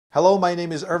Hello, my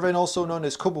name is Irvin, also known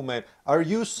as Kubuman. Are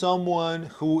you someone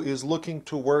who is looking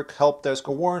to work help desk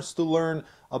or wants to learn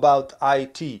about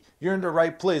IT? You're in the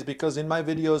right place because in my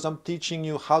videos I'm teaching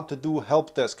you how to do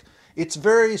help desk. It's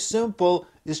very simple,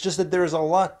 it's just that there's a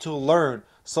lot to learn.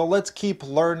 So let's keep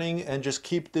learning and just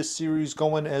keep this series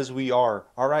going as we are.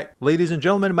 All right. Ladies and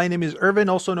gentlemen, my name is Irvin,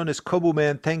 also known as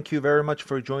Kobuman. Thank you very much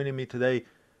for joining me today.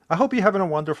 I hope you're having a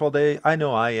wonderful day. I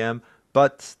know I am.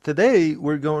 But today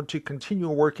we're going to continue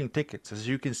working tickets. As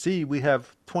you can see, we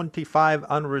have 25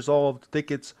 unresolved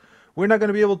tickets. We're not going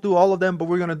to be able to do all of them, but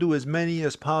we're going to do as many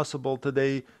as possible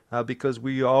today because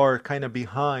we are kind of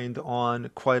behind on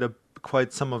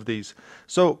quite some of these.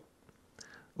 So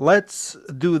let's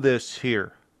do this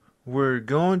here. We're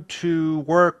going to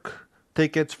work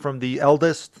tickets from the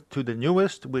eldest to the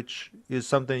newest, which is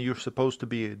something you're supposed to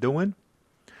be doing.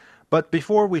 But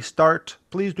before we start,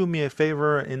 please do me a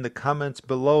favor in the comments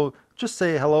below. Just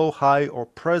say hello, hi, or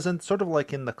present, sort of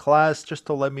like in the class, just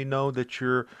to let me know that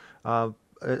you're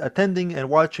attending and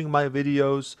watching my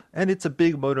videos. And it's a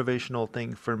big motivational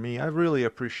thing for me. I really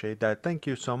appreciate that. Thank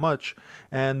you so much.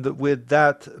 And with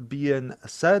that being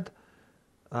said,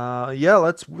 yeah,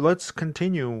 let's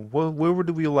continue. Where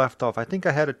did we left off? I think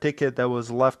I had a ticket that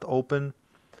was left open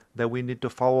that we need to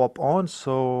follow up on.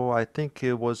 So I think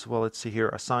it was, well, let's see here,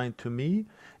 assigned to me,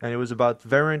 and it was about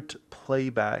Verint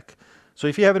playback. So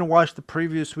if you haven't watched the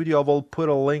previous video, I will put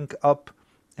a link up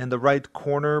in the right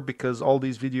corner because all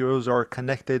these videos are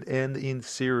connected and in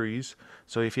series.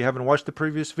 So if you haven't watched the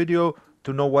previous video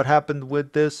to know what happened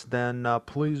with this, then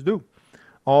please do.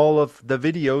 All of the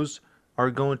videos are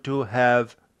going to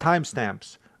have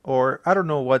timestamps, or I don't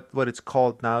know what it's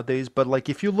called nowadays, but like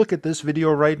if you look at this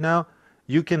video right now,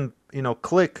 you can,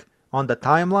 click on the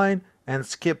timeline and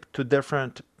skip to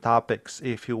different topics,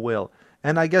 if you will.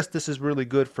 And I guess this is really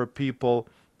good for people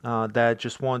that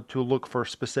just want to look for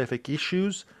specific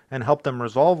issues and help them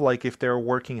resolve, like if they're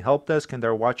working help desk and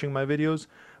they're watching my videos.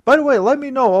 By the way, let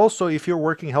me know also if you're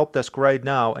working help desk right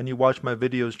now and you watch my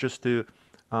videos just to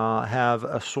have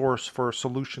a source for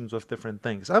solutions of different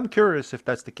things. I'm curious if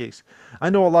that's the case. I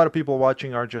know a lot of people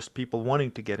watching are just people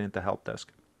wanting to get into help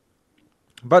desk.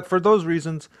 But for those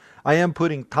reasons, I am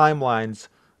putting timelines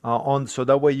on so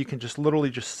that way you can just literally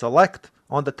just select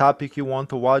on the topic you want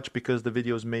to watch because the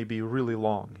videos may be really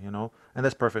long, and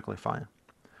that's perfectly fine.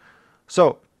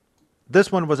 So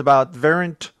this one was about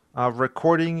Verint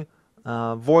recording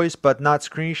voice but not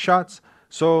screenshots.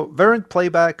 So Verint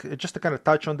playback, just to kind of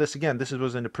touch on this again, this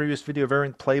was in the previous video.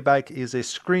 Verint playback is a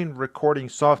screen recording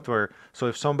software. So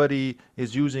if somebody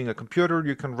is using a computer,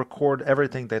 you can record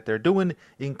everything that they're doing,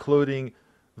 including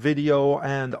video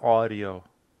and audio.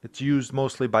 It's used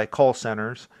mostly by call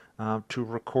centers to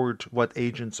record what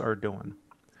agents are doing.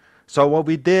 So what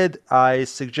we did, I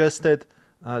suggested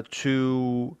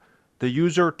to the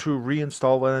user to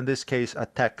reinstall, well, in this case, a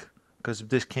tech, because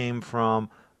this came from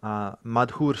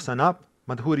Madhuri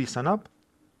Sanap.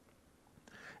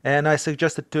 And I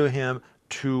suggested to him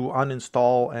to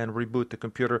uninstall and reboot the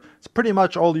computer. It's pretty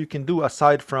much all you can do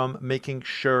aside from making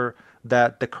sure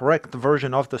that the correct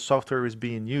version of the software is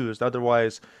being used.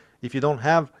 Otherwise, if you don't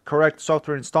have correct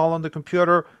software installed on the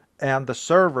computer and the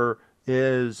server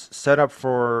is set up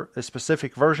for a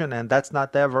specific version and that's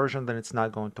not that version, then it's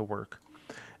not going to work.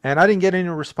 And I didn't get any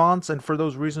response, and for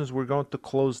those reasons we're going to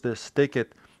close this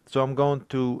ticket. So I'm going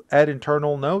to add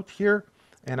internal note here,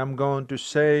 and I'm going to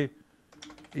say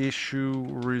issue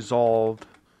resolved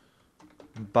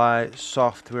by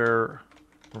software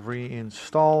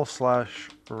reinstall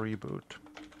 / reboot.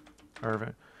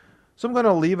 Irvin. So I'm going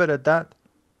to leave it at that.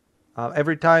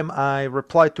 Every time I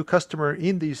reply to customer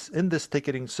in this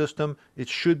ticketing system, it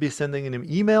should be sending an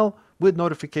email with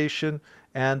notification,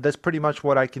 and that's pretty much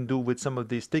what I can do with some of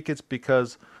these tickets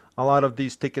because a lot of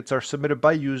these tickets are submitted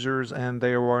by users and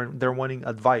they're wanting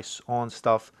advice on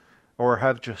stuff or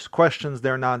have just questions.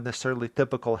 They're not necessarily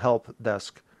typical help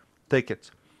desk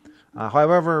tickets.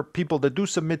 However, people that do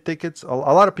submit tickets, a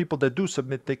lot of people that do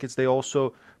submit tickets, they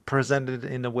also present it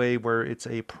in a way where it's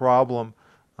a problem,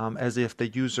 as if the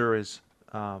user is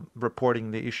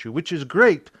reporting the issue, which is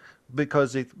great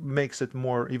because it makes it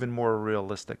even more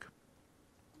realistic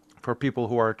for people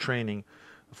who are training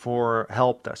for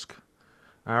help desk.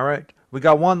 All right, we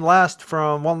got one last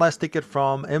ticket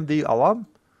from MD Alam,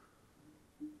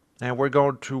 and we're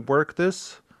going to work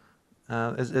this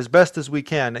as best as we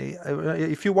can.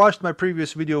 If you watched my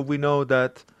previous video, we know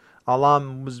that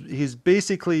Alam his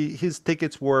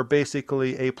tickets were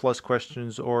basically A+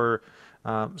 questions or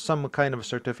some kind of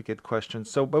certificate questions.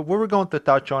 So, but we're going to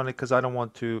touch on it because I don't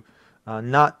want to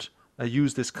not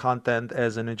use this content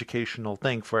as an educational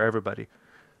thing for everybody.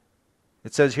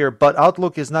 It says here, but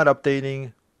Outlook is not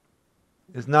updating,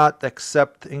 is not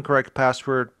accept incorrect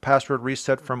password, password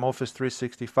reset from Office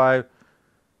 365,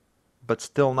 but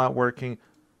still not working.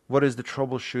 What is the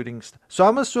troubleshooting? So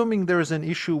I'm assuming there's an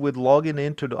issue with logging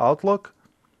into the Outlook,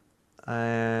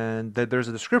 and that there's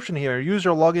a description here.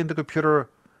 User log into computer,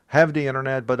 have the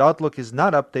internet, but Outlook is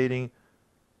not updating.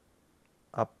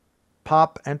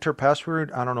 Pop enter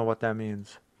password. I don't know what that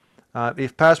means.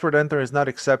 If password enter is not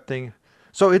accepting,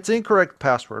 so it's incorrect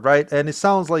password, right? And it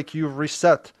sounds like you've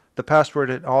reset the password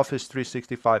in Office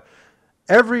 365.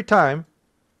 Every time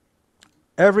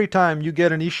you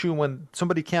get an issue when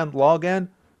somebody can't log in,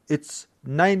 it's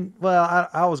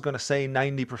I was going to say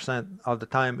 90% of the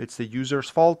time it's the user's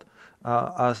fault.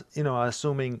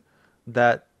 Assuming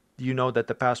that you know that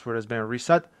the password has been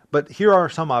reset. But here are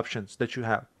some options that you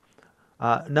have.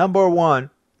 Number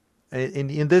one,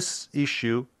 in this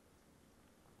issue,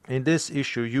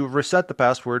 you reset the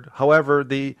password. However,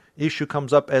 the issue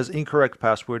comes up as incorrect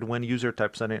password when user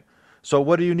types it in. So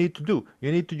what do you need to do?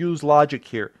 You need to use logic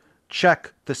here.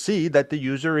 Check to see that the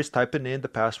user is typing in the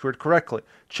password correctly.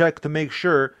 Check to make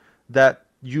sure that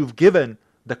you've given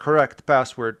the correct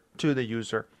password to the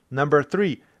user. Number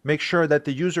three, make sure that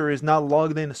the user is not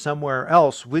logged in somewhere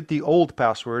else with the old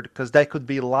password, because that could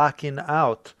be locking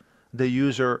out the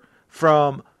user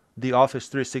from the Office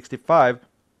 365,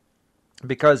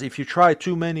 because if you try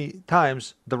too many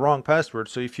times the wrong password,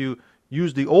 so if you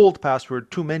use the old password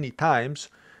too many times,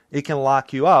 it can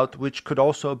lock you out, which could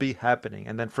also be happening.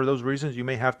 And then for those reasons, you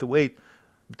may have to wait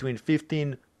between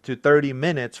 15 to 30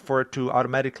 minutes for it to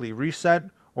automatically reset,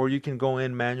 or you can go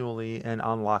in manually and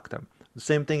unlock them. The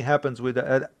same thing happens with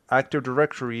the Active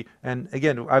Directory. And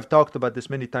again, I've talked about this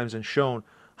many times and shown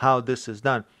how this is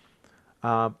done.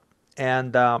 But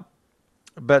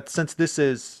since this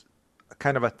is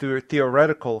kind of a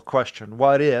theoretical question,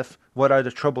 what are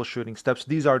the troubleshooting steps?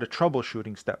 These are the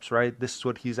troubleshooting steps, right? This is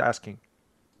what he's asking.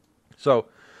 So,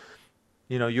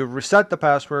 you reset the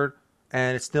password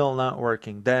and it's still not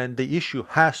working. Then the issue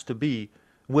has to be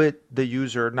with the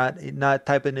user not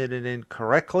typing it in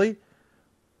correctly,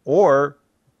 or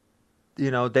they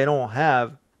don't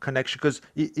have connection. Because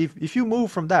if you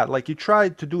move from that, like you try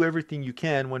to do everything you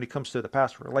can when it comes to the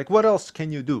password, like what else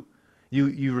can you do?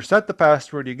 You reset the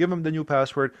password, you give them the new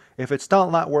password. If it's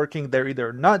still not working, they're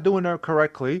either not doing it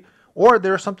correctly or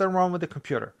there's something wrong with the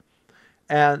computer.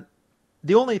 And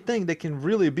the only thing that can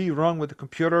really be wrong with the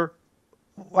computer,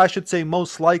 I should say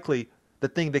most likely the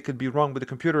thing that could be wrong with the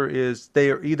computer, is they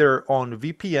are either on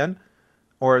VPN,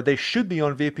 or they should be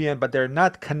on VPN, but they're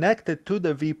not connected to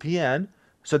the VPN.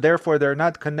 So therefore they're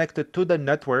not connected to the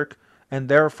network, and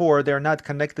therefore they're not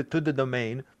connected to the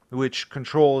domain, which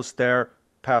controls their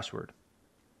password.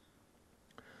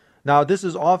 Now this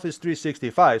is Office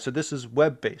 365, so this is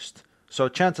web-based. So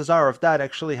chances are of that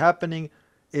actually happening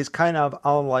is kind of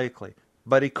unlikely.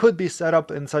 But it could be set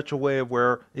up in such a way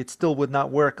where it still would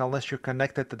not work unless you're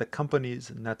connected to the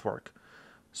company's network.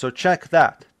 So check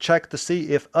that. Check to see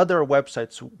if other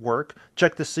websites work.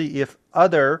 Check to see if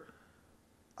other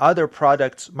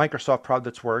products, Microsoft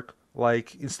products, work.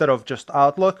 Like instead of just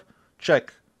Outlook,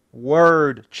 check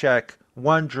Word, check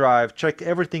OneDrive, check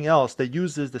everything else that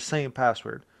uses the same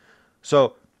password.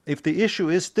 So if the issue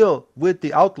is still with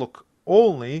the Outlook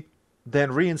only, then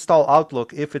reinstall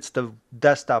Outlook if it's the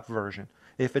desktop version.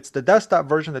 If it's the desktop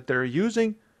version that they're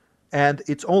using and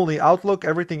it's only Outlook,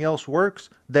 everything else works,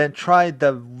 then try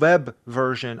the web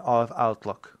version of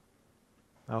Outlook.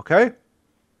 Okay?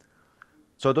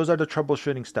 So those are the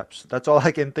troubleshooting steps. That's all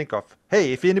I can think of.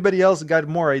 Hey, if anybody else got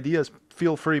more ideas,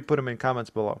 feel free to put them in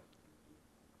comments below.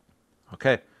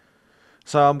 Okay.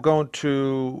 So I'm going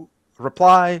to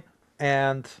reply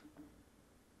and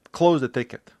close the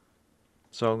ticket.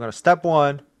 So I'm going to step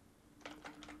 1,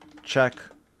 check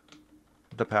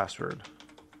the password.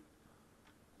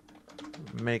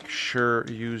 Make sure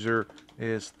user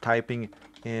is typing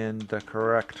in the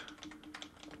correct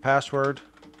password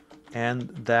and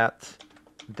that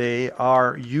they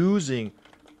are using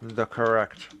the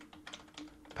correct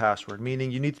password.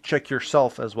 Meaning you need to check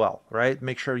yourself as well, right?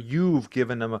 Make sure you've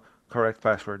given them a correct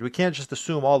password. We can't just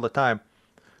assume all the time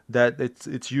that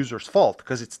it's user's fault,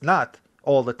 because it's not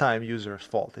all the time user's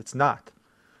fault. It's not.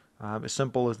 As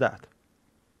simple as that.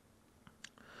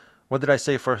 What did I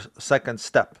say for second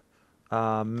step?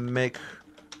 Make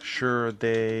sure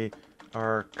they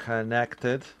are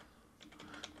connected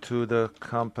to the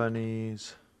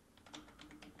company's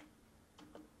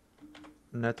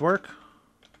network.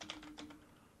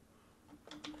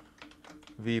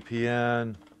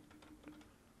 VPN.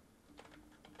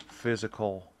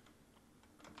 Physical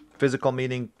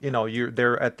meaning,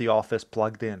 they're at the office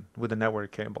plugged in with a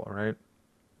network cable, right?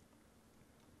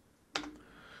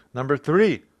 Number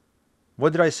 3.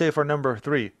 What did I say for number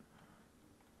 3?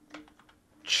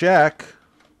 Check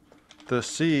to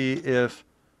see if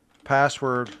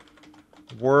password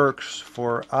works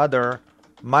for other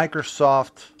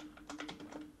Microsoft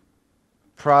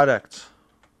products.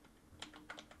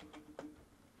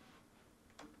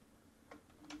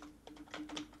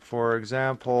 For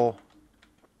example,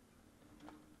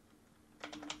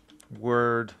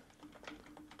 Word,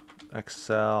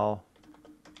 Excel,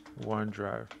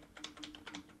 OneDrive.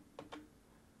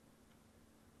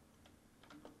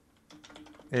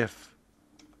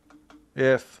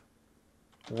 If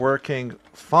working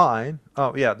fine,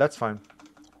 oh yeah, that's fine.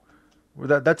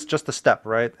 That's just a step,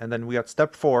 right? And then we got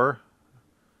step 4.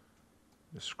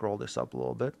 Just scroll this up a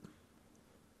little bit.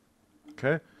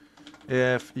 Okay.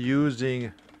 If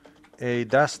using a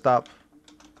desktop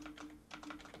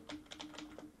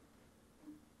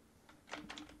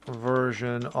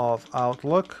version of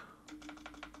Outlook,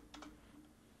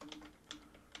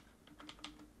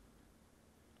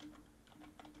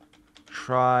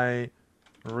 try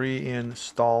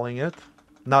reinstalling it.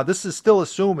 Now this is still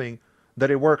assuming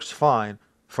that it works fine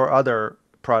for other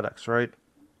products, right?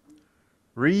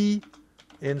 Reinstalling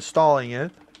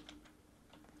it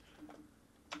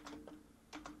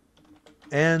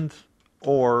and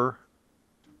or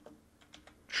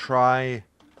try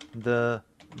the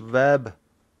web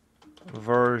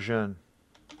version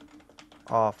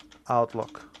of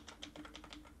Outlook,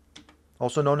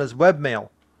 also known as webmail.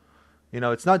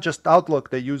 It's not just Outlook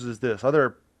that uses this.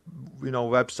 Other,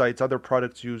 websites, other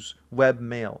products use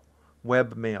webmail,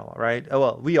 right?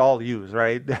 Well, we all use,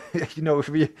 right? If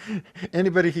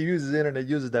anybody who uses the internet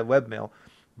uses that webmail.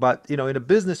 But in a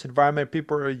business environment,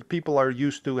 people are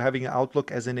used to having Outlook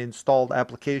as an installed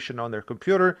application on their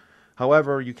computer.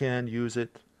 However, you can use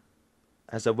it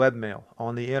as a webmail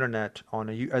on the internet,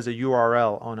 as a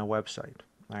URL on a website.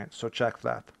 All right, so check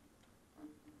that.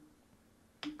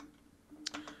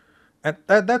 And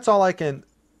that's all I can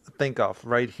think of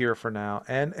right here for now.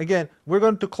 And again, we're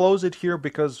going to close it here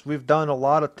because we've done a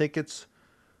lot of tickets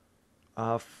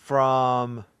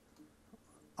from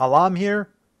Alam here.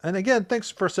 And again,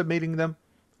 thanks for submitting them.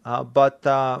 But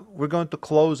we're going to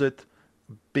close it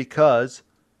because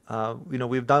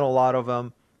we've done a lot of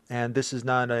them, and this is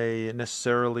not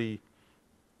necessarily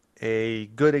a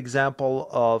good example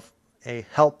of a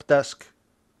help desk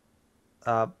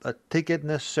a ticket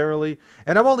necessarily.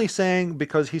 And I'm only saying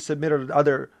because he submitted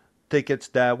other tickets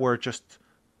that were just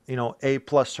A+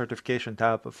 certification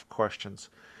type of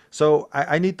questions. So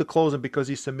I need to close them because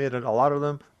he submitted a lot of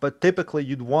them. But typically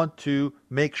you'd want to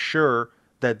make sure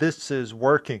that this is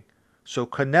working. So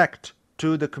connect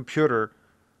to the computer,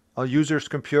 a user's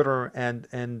computer, and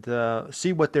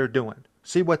see what they're doing.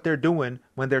 See what they're doing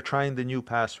when they're trying the new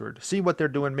password. See what they're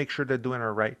doing. Make sure they're doing it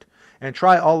right. And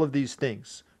try all of these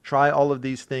things. Try all of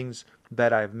these things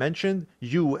that I've mentioned.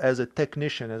 You as a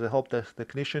technician, as a help desk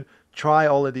technician, try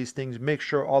all of these things. Make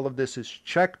sure all of this is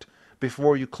checked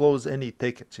before you close any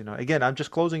tickets. Again, I'm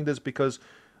just closing this because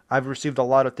I've received a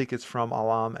lot of tickets from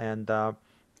Alam, and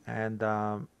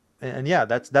yeah,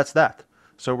 that's that.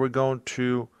 So we're going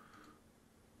to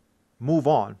move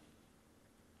on.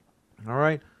 All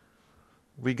right.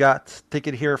 We got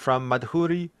ticket here from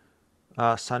Madhuri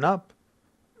Sanap.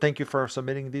 Thank you for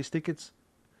submitting these tickets.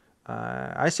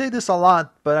 I say this a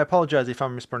lot, but I apologize if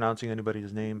I'm mispronouncing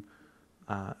anybody's name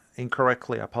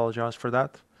incorrectly. I apologize for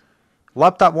that.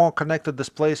 Laptop won't connect to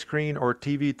display screen or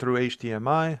TV through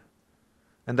HDMI.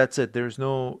 And that's it. There's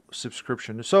no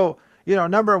subscription. So,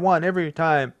 number one, every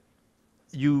time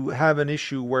you have an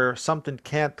issue where something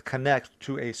can't connect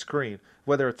to a screen,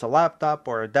 whether it's a laptop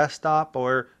or a desktop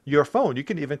or your phone, you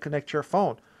can even connect your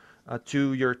phone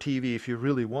to your TV if you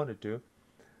really wanted to.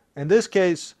 In this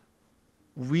case,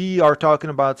 we are talking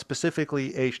about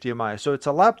specifically HDMI. So it's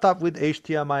a laptop with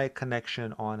HDMI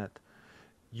connection on it.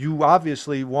 You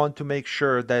obviously want to make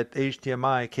sure that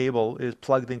HDMI cable is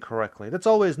plugged in correctly. That's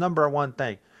always number one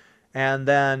thing. And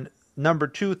then number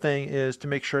two thing is to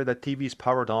make sure that TV is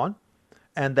powered on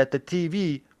and that the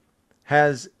TV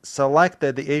has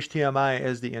selected the HDMI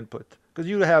as the input. Because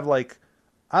you have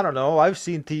I don't know, I've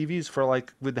seen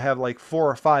TVs would have 4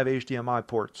 or 5 HDMI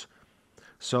ports.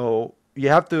 So you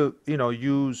have to,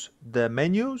 use the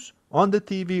menus on the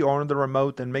TV or on the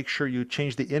remote and make sure you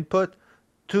change the input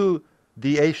to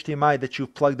the HDMI that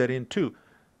you've plugged it into.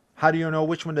 How do you know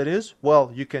which one that is?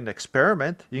 Well, you can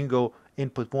experiment. You can go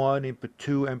input 1, input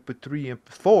 2, input 3,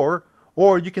 input 4,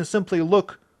 or you can simply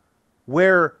look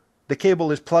where the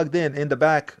cable is plugged in the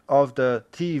back of the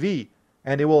TV,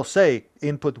 and it will say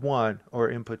input 1 or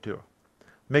input 2.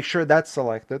 Make sure that's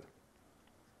selected.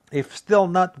 If still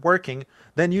not working,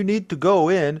 then you need to go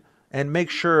in and make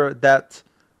sure that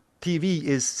TV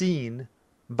is seen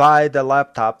by the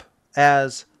laptop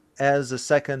as a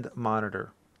second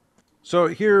monitor. So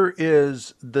here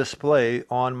is display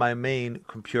on my main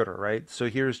computer, right? So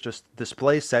here's just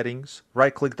display settings,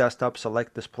 right click desktop,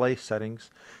 select display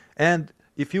settings. And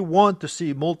if you want to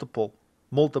see multiple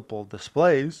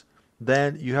displays,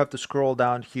 then you have to scroll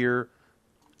down here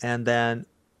and then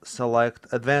select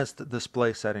advanced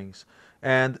display settings.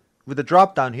 And with the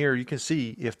drop down here, you can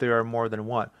see if there are more than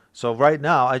one. So right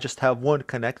now I just have one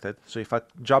connected. So if I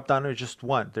drop down, there's just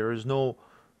one. There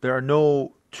are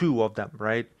no two of them,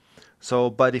 right?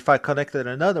 So, but if I connected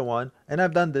another one, and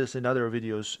I've done this in other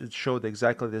videos, it showed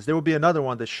exactly this. There will be another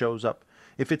one that shows up.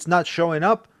 If it's not showing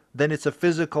up, then it's a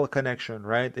physical connection,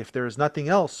 right? If there is nothing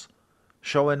else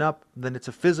showing up, then it's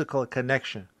a physical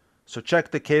connection. So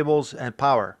check the cables and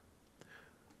power.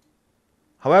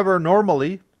 However,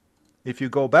 normally, if you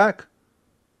go back,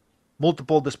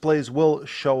 multiple displays will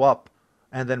show up.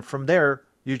 And then from there,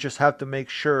 you just have to make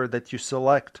sure that you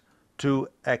select to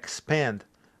extend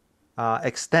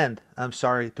the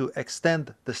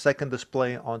second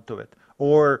display onto it.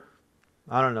 Or,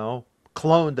 I don't know,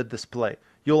 clone the display.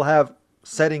 You'll have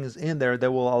settings in there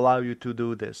that will allow you to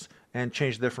do this and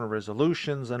change different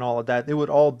resolutions and all of that. It would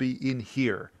all be in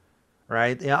here,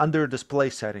 right? Under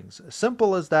display settings.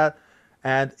 Simple as that.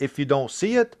 And if you don't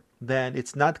see it, then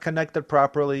it's not connected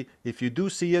properly. If you do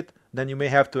see it, then you may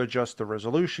have to adjust the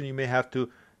resolution. You may have to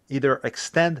either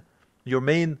extend your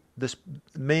main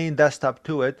desktop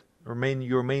to it, or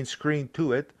your main screen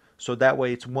to it, so that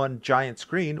way it's one giant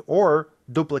screen, or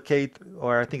duplicate,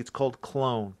 or I think it's called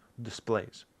clone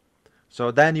displays. So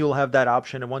then you'll have that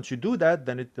option, and once you do that,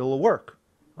 then it'll work.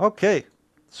 Okay,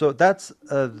 so that's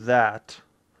that.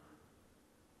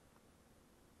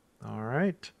 All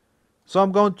right. So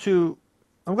I'm going to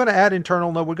add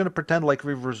internal node. We're going to pretend like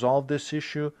we've resolved this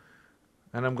issue.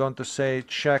 And I'm going to say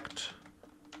checked.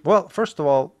 Well, first of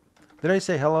all, did I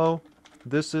say hello?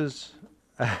 This is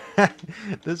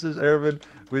this is Erwin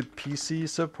with PC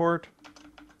support.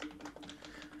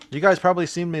 You guys probably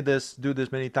seen me do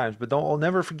this many times, but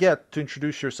never forget to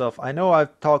introduce yourself. I know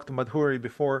I've talked to Madhuri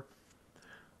before,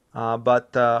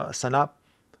 but Sanap,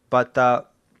 but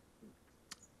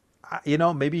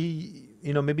maybe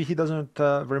he doesn't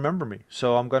remember me.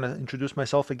 So I'm going to introduce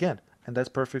myself again, and that's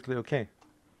perfectly okay.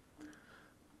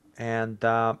 And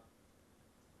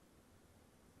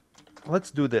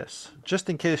let's do this. Just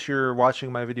in case you're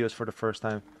watching my videos for the first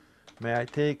time, may I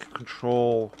take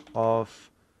control of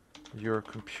your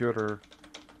computer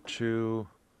to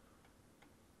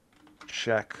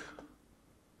check,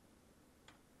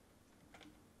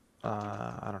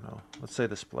 I don't know, let's say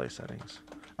display settings.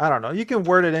 I don't know. You can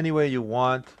word it any way you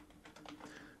want.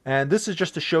 And this is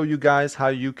just to show you guys how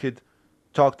you could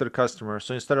talk to the customer.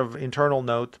 So instead of internal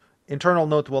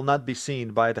note will not be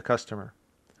seen by the customer.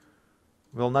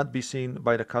 Will not be seen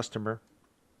by the customer.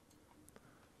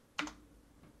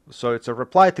 So it's a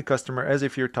reply to customer as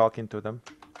if you're talking to them.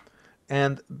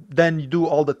 And then you do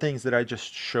all the things that I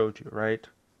just showed you, right?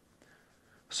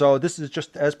 So this is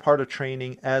just as part of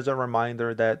training, as a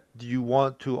reminder that you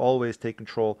want to always take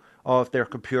control of their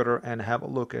computer and have a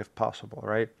look if possible,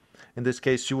 right? In this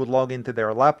case, you would log into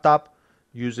their laptop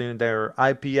using their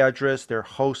IP address, their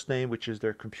host name, which is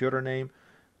their computer name,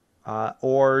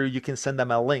 or you can send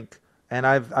them a link. And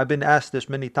I've been asked this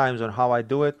many times on how I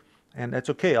do it, and that's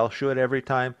okay. I'll show it every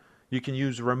time. You can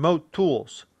use remote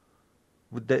tools.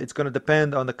 It's going to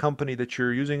depend on the company that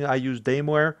you're using. I use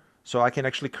Dameware, so I can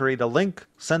actually create a link,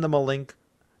 send them a link,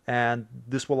 and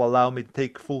this will allow me to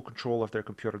take full control of their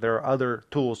computer. There are other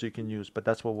tools you can use, but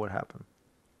that's what would happen.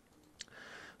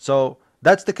 So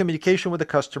that's the communication with the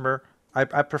customer. I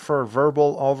prefer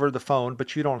verbal over the phone,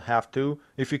 but you don't have to.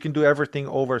 If you can do everything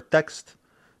over text,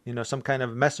 some kind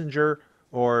of messenger,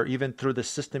 or even through the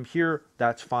system here,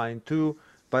 that's fine too.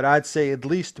 But I'd say at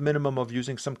least minimum of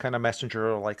using some kind of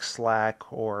messenger like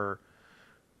Slack or,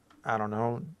 I don't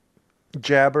know,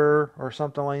 Jabber or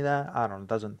something like that. I don't know, it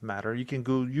doesn't matter. You can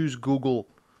use Google,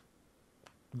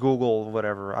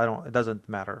 whatever. It doesn't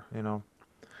matter,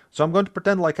 So I'm going to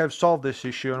pretend like I've solved this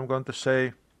issue, and I'm going to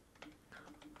say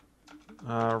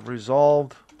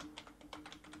resolved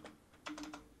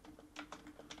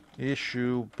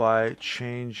issue by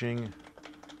changing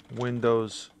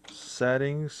Windows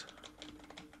settings.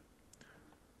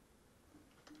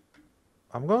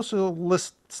 I'm going to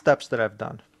list steps that I've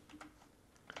done.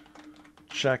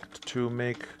 Checked to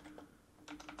make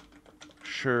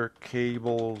sure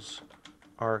cables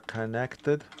are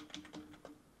connected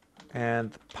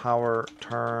and power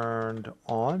turned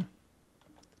on.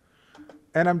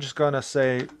 And I'm just going to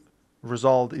say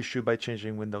resolve the issue by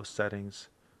changing Windows settings,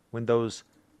 Windows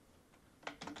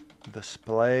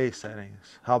display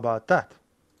settings. How about that?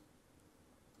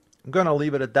 I'm going to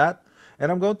leave it at that,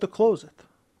 and I'm going to close it.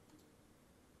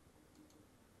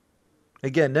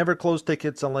 Again, never close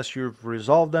tickets unless you've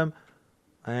resolved them.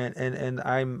 And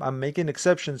I'm making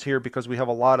exceptions here because we have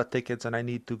a lot of tickets and I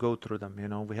need to go through them. You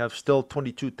know, we have still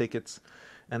 22 tickets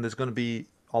and there's going to be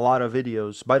a lot of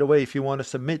videos. By the way, if you want to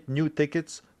submit new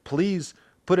tickets, please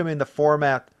put them in the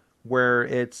format where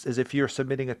it's as if you're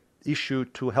submitting an issue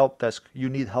to help desk. You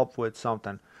need help with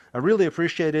something. I really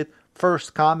appreciate it.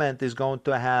 First comment is going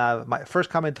to have my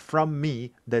first comment from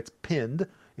me that's pinned.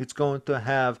 It's going to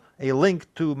have a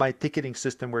link to my ticketing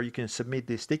system where you can submit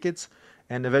these tickets,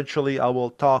 and eventually I will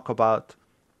talk about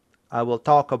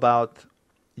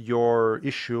your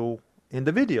issue in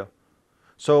the video.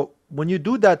 So when you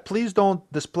do that, please don't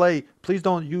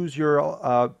use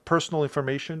your personal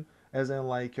information, as in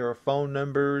like your phone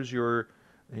numbers, you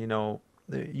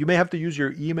may have to use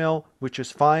your email, which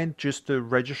is fine, just to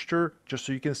register, just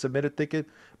so you can submit a ticket.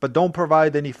 But don't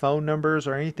provide any phone numbers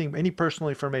or anything, any personal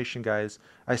information, guys.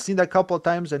 I've seen that a couple of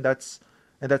times, and that's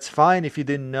fine if you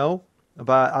didn't know.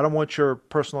 But I don't want your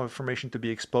personal information to be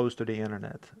exposed to the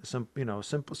internet.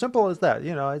 Simple as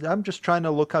that. I'm just trying to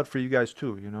look out for you guys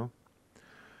too.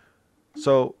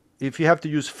 So if you have to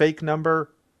use fake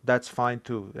number, that's fine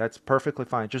too. That's perfectly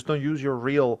fine. Just don't use your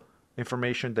real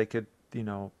information. They could,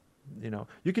 you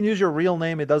can use your real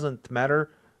name. It doesn't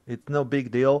matter. It's no big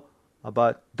deal.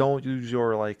 But don't use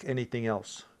your anything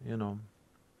else.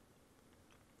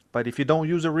 But if you don't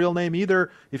use a real name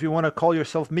either, if you want to call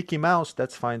yourself Mickey Mouse,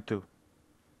 that's fine too.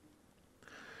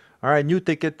 All right, new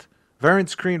ticket. Verint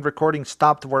screen recording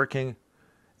stopped working.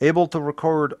 Able to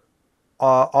record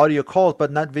audio calls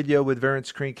but not video with Verint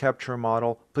screen capture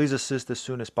model. Please assist as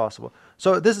soon as possible.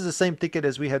 So this is the same ticket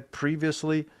as we had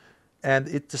previously, and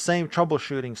it's the same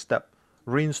troubleshooting step.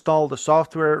 Reinstall the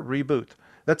software, reboot.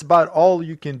 That's about all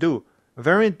you can do.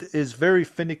 Verint is very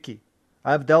finicky.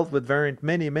 I've dealt with Verint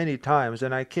many times,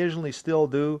 and I occasionally still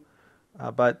do.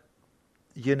 But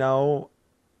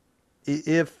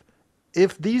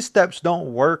if these steps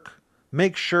don't work,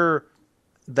 make sure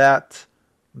that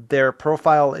their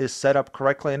profile is set up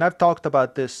correctly. And I've talked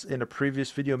about this in a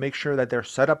previous video. Make sure that they're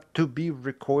set up to be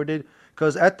recorded,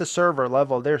 because at the server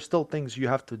level, there's still things you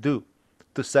have to do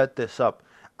to set this up.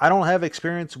 I don't have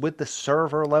experience with the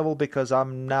server level because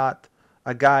I'm not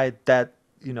a guy that,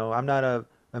 I'm not a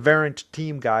Verint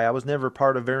team guy. I was never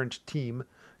part of Verint team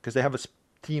because they have a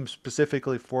team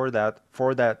specifically for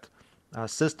that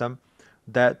system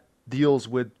that deals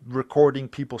with recording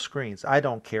people's screens. I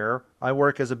don't care. I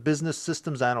work as a business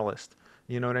systems analyst.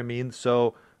 You know what I mean?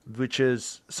 So, which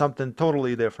is something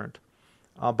totally different.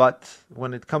 But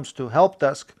when it comes to help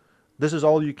desk, this is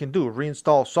all you can do.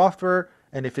 Reinstall software,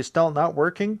 and if it's still not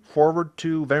working, forward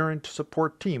to Verint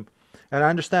support team. And I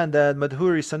understand that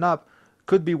Madhuri Sanap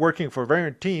could be working for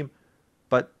Verint team,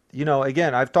 but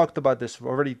again, I've talked about this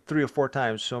already 3 or 4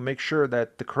 times. So make sure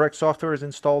that the correct software is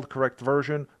installed, correct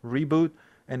version, reboot,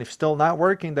 and if still not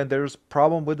working, then there's a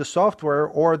problem with the software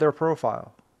or their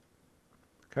profile.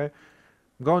 Okay,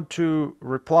 I'm going to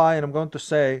reply and I'm going to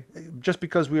say, just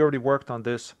because we already worked on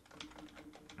this,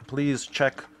 please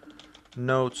check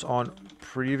notes on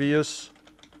previous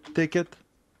ticket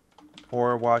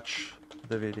or watch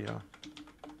the video.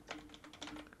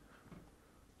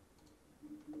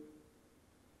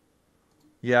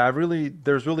 Yeah,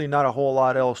 there's really not a whole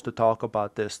lot else to talk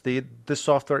about this. This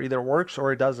software either works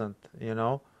or it doesn't,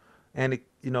 and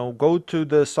go to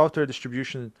the software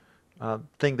distribution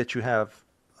thing that you have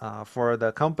for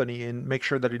the company and make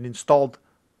sure that it installed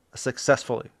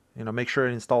successfully. Make sure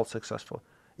it installed successfully.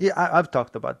 Yeah, I've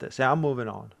talked about this. Yeah, I'm moving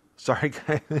on. Sorry,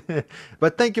 guys.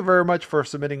 But thank you very much for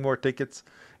submitting more tickets.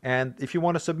 And if you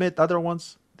want to submit other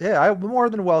ones, yeah, I'm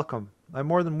more than welcome. I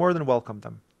more than welcome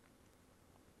them.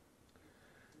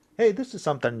 Hey, this is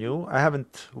something new. I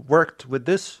haven't worked with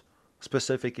this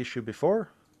specific issue before.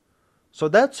 So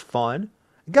that's fun.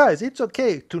 Guys, it's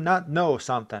okay to not know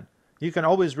something. You can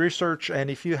always research, and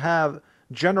if you have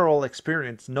general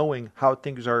experience knowing how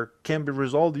things can be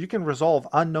resolved, you can resolve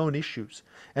unknown issues.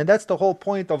 And that's the whole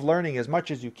point of learning as much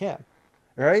as you can.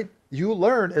 Right? You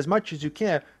learn as much as you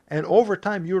can, and over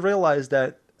time you realize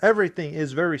that everything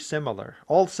is very similar.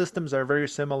 All systems are very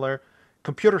similar.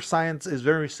 Computer science is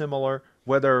very similar.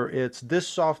 Whether it's this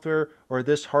software or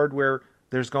this hardware,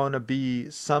 there's going to be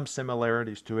some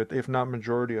similarities to it, if not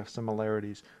majority of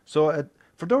similarities. So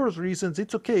for those reasons,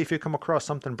 it's okay if you come across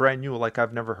something brand new like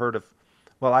I've never heard of.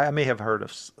 Well, I may have heard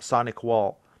of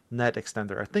Sonicwall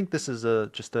Netextender. I think this is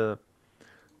just a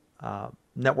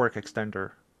network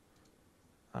extender.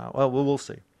 Well, we will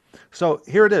see. So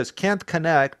here it is. Can't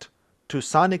connect to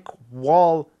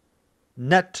Sonicwall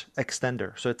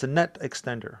Netextender. So it's a net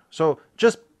extender. So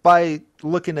just by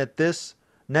looking at this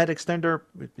net extender,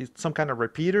 it's some kind of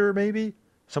repeater maybe,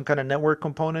 some kind of network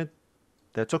component.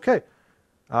 That's okay.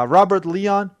 Robert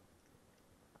Leon,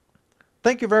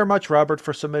 thank you very much, Robert,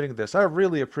 for submitting this. I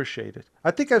really appreciate it.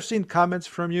 I think I've seen comments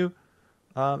from you.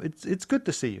 It's good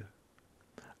to see you.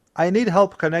 I need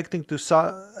help connecting to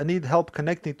Sonicwall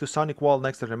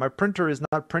Netextender. My printer is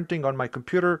not printing on my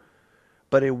computer,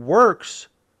 but it works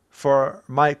for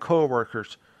my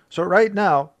coworkers. So right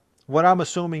now, what I'm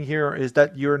assuming here is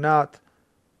that you're not.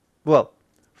 Well,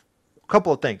 a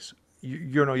couple of things.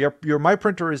 You know, your my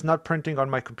printer is not printing on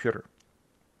my computer.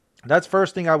 That's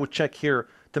first thing I would check here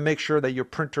to make sure that your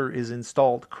printer is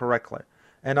installed correctly.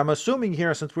 And I'm assuming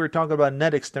here, since we were talking about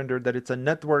Netextender, that it's a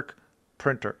network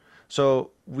printer.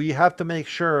 So we have to make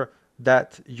sure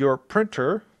that your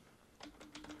printer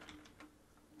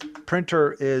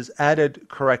is added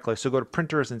correctly. So go to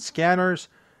printers and scanners,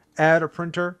 add a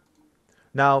printer.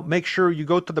 Now make sure you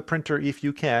go to the printer if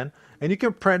you can, and you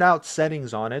can print out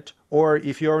settings on it, or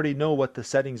if you already know what the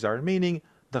settings are, meaning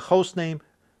the host name,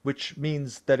 which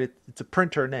means that it's a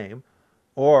printer name,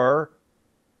 or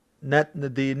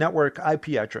the network IP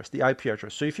address, the IP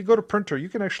address. So if you go to printer, you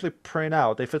can actually print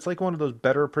out, if it's like one of those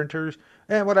better printers,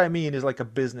 and what I mean is like a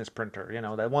business printer, you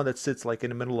know, that one that sits like in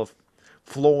the middle of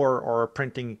floor or a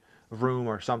printing room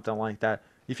or something like that.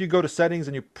 If you go to settings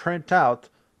and you print out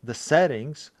the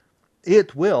settings,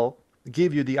 it will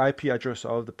give you the IP address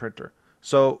of the printer.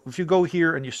 So if you go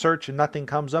here and you search and nothing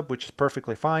comes up, which is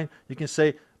perfectly fine, you can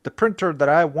say the printer that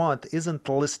I want isn't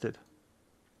listed.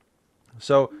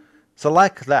 So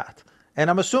select that. And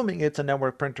I'm assuming it's a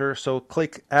network printer, so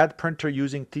click add printer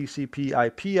using TCP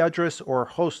IP address or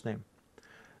host name.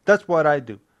 That's what I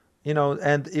do. You know,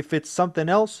 and if it's something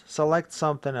else, select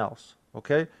something else.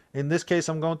 Okay? In this case,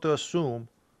 I'm going to assume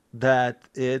that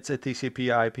it's a TCP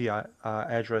IP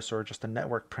address or just a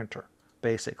network printer,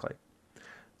 basically.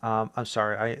 I'm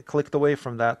sorry, I clicked away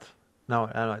from that. No,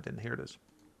 I didn't. Here it is.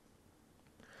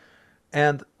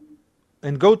 And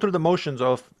go through the motions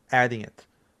of adding it.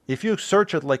 If you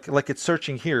search it like it's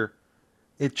searching here,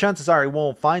 chances are it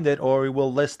won't find it, or it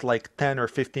will list like 10 or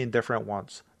 15 different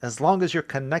ones, as long as you're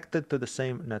connected to the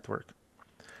same network.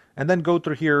 And then go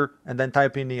through here and then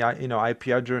type in the IP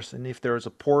address, and if there is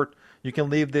a port, you can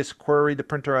leave this query. The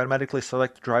printer automatically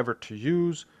select the driver to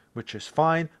use, which is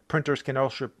fine. Printers can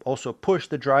also push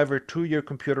the driver to your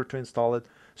computer to install it.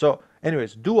 So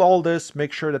anyways, do all this,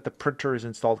 make sure that the printer is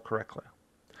installed correctly.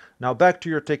 Now back to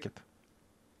your ticket.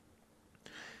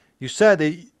 You said,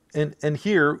 and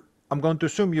here, I'm going to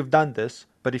assume you've done this,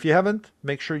 but if you haven't,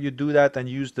 make sure you do that and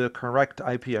use the correct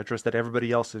IP address that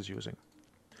everybody else is using.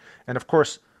 And of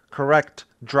course, correct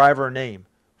driver name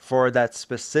for that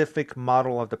specific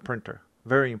model of the printer.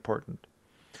 Very important.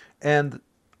 And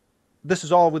this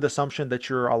is all with the assumption that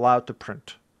you're allowed to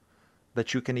print,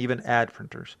 that you can even add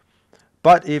printers.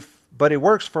 But it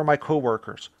works for my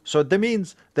coworkers. So that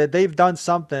means that they've done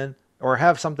something or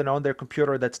have something on their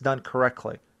computer that's done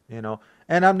correctly, you know.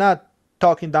 And I'm not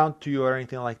talking down to you or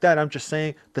anything like that. I'm just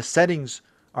saying the settings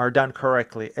are done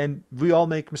correctly. And we all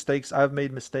make mistakes. I've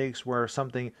made mistakes where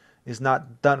something is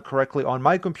not done correctly on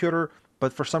my computer,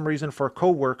 but for some reason for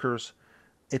coworkers,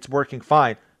 it's working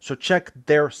fine. So check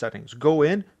their settings. Go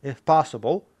in if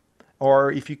possible,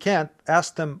 or if you can't,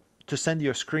 ask them to send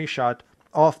you a screenshot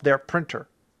of their printer,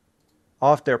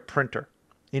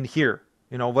 in here.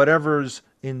 You know, whatever's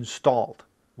installed,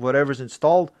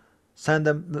 send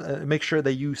them, make sure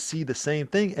that you see the same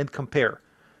thing and compare.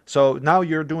 So now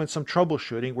you're doing some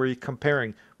troubleshooting where you're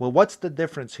comparing, well, what's the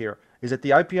difference here? Is it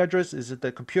the IP address? Is it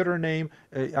the computer name?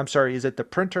 Is it the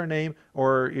printer name?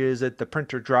 Or is it the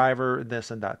printer driver,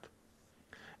 this and that?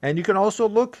 And you can also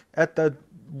look at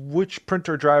which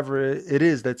printer driver it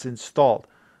is that's installed.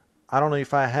 I don't know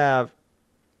if I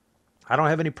don't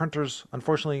have any printers,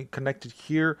 unfortunately, connected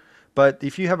here. But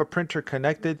if you have a printer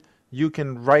connected, you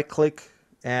can right-click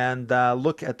and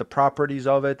look at the properties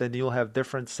of it, and you'll have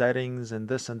different settings and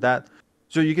this and that.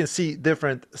 So you can see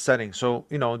different settings. So,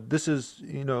 this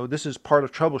is part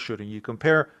of troubleshooting. You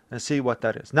compare and see what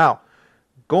that is. Now,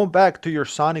 going back to your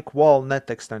Sonicwall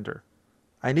Netextender,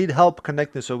 I need help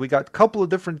connecting. So we got a couple of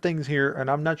different things here, and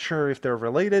I'm not sure if they're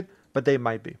related, but they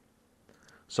might be.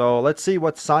 So let's see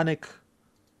what Sonicwall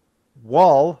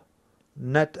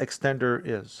Netextender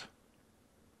is.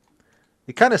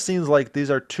 It kind of seems like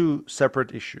these are two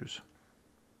separate issues.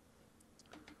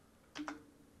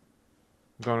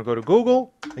 I'm going to go to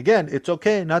Google. Again, it's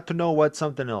okay not to know what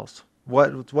something else,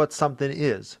 what something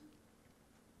is.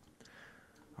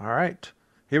 All right.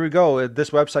 Here we go. This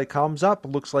website comes up.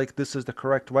 Looks like this is the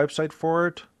correct website for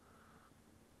it.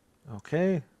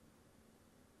 Okay.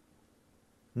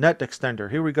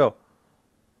 Netextender. Here we go.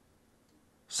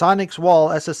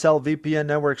 Sonicwall SSL VPN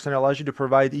network extender allows you to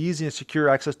provide easy and secure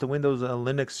access to Windows and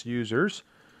Linux users.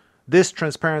 This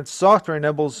transparent software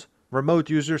enables remote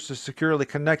users to securely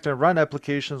connect and run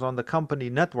applications on the company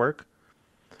network.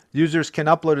 Users can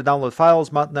upload and download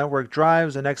files, mount network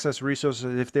drives, and access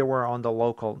resources if they were on the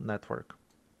local network.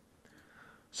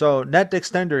 So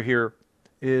Netextender here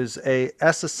is a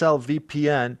SSL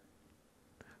VPN.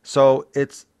 So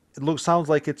it sounds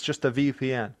like it's just a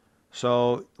VPN.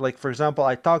 So like for example,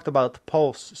 I talked about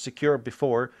Pulse Secure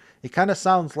before. It kind of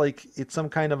sounds like it's some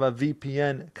kind of a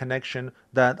VPN connection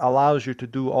that allows you to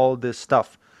do all this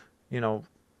stuff.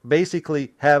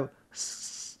 Basically have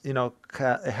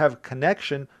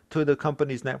connection to the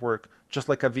company's network, just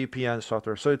like a VPN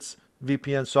software. So it's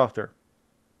VPN software.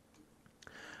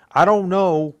 I don't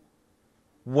know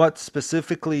what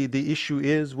specifically the issue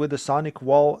is with the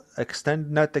Sonicwall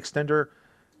Netextender.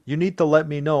 You need to let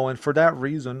me know, and for that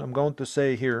reason, I'm going to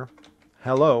say here,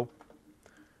 hello.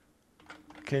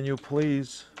 Can you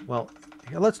please? Well,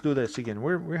 let's do this again.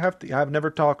 I've never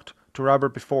talked to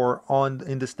Robert before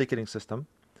in this ticketing system.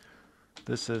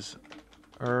 This is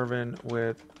Irvin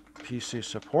with PC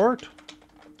support.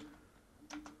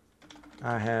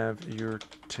 I have your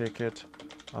ticket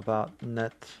about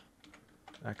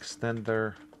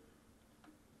Netextender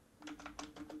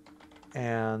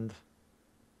and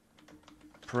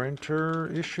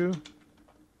printer issue.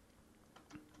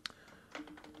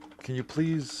 Can you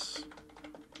please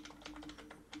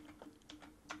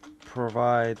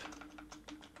provide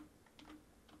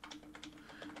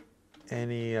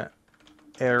any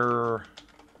error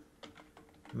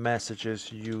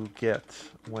messages you get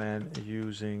when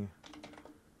using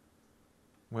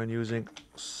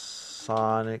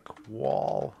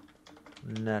Sonicwall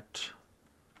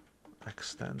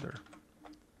Netextender?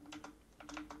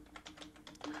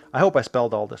 I hope I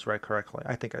spelled all this right correctly.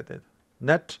 I think I did.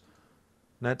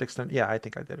 Netextender. Yeah, I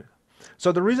think I did it.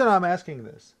 So the reason I'm asking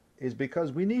this is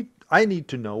because I need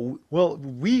to know. Well,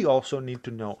 we also need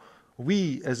to know.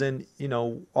 We, as in,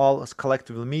 all as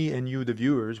collectively, me and you, the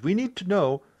viewers, we need to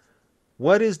know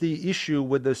what is the issue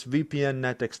with this VPN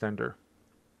Netextender.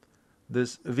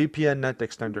 This VPN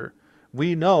Netextender.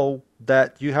 We know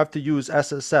that you have to use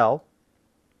SSL,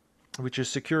 which is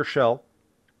secure shell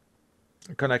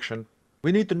connection.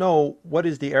 We need to know what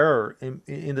is the error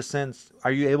in the sense,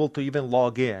 are you able to even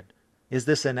log in? Is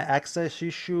this an access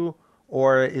issue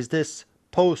or is this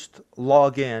post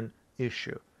login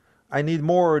issue? I need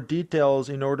more details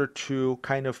in order to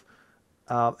kind of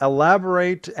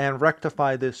elaborate and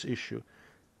rectify this issue.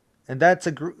 And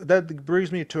that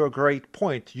brings me to a great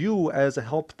point. You as a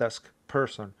help desk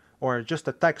person or just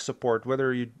a tech support,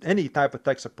 whether any type of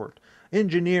tech support,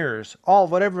 engineers,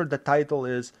 whatever the title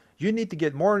is, you need to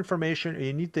get more information and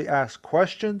you need to ask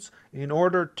questions in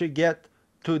order to get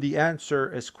to the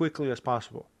answer as quickly as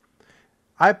possible.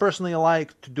 I personally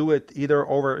like to do it either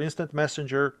over instant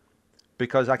messenger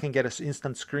because I can get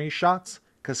instant screenshots,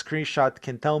 because screenshot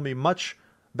can tell me much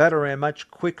better and much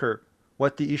quicker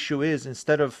what the issue is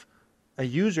instead of a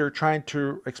user trying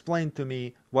to explain to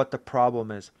me what the problem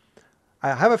is.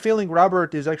 I have a feeling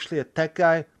Robert is actually a tech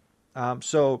guy,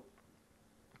 so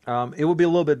it would be a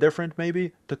little bit different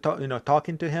maybe to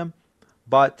talking to him,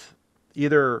 but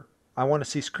either I want to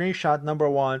see screenshot number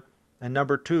one, and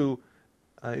number two,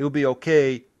 it would be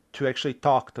okay to actually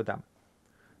talk to them.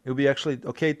 It would be actually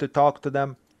okay to talk to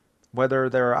them, whether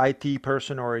they're an IT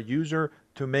person or a user,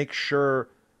 to make sure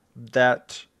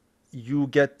that you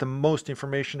get the most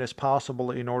information as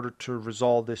possible in order to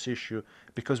resolve this issue,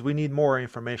 because we need more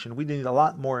information. We need a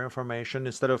lot more information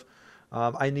instead of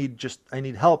I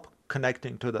need help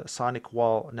connecting to the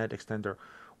Sonicwall Netextender.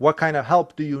 What kind of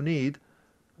help do you need?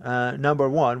 Number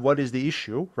one, what is the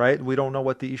issue, right? We don't know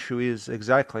what the issue is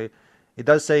exactly. It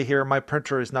does say here, my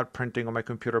printer is not printing on my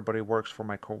computer, but it works for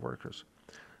my coworkers.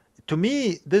 To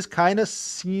me, this kind of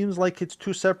seems like it's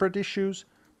two separate issues,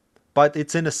 but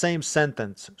it's in the same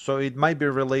sentence. So it might be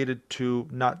related to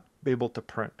not be able to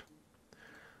print.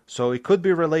 So it could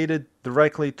be related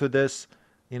directly to this.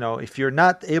 If you're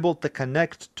not able to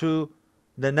connect to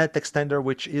the Netextender,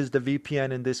 which is the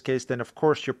VPN in this case, then of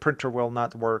course your printer will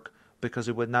not work because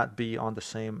it would not be on the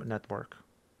same network.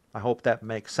 I hope that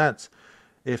makes sense.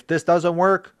 If this doesn't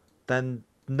work, then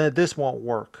this won't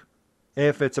work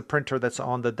if it's a printer that's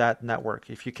on that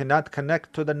network. If you cannot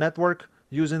connect to the network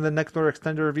using the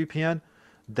Netextender VPN,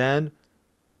 then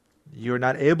you're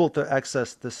not able to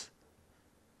access this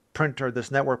printer, this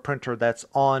network printer that's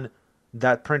on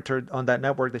that printer on that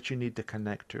network that you need to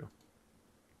connect to.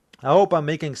 I hope I'm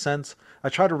making sense. I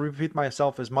try to repeat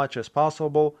myself as much as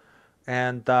possible,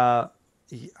 and I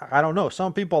don't know.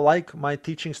 Some people like my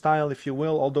teaching style, if you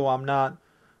will, although I'm not,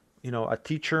 a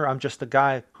teacher. I'm just a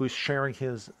guy who's sharing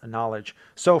his knowledge.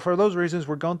 So for those reasons,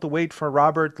 we're going to wait for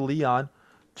Robert Leon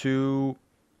to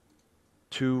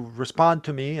respond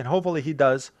to me, and hopefully he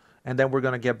does, and then we're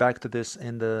going to get back to this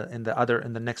in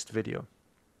the next video.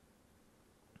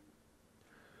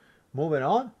 Moving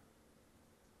on.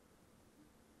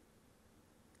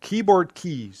 Keyboard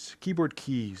keys.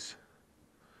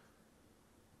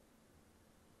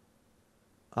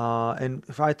 And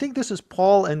if I think this is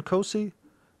Paul and Kosi.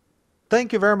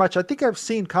 Thank you very much. I think I've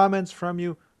seen comments from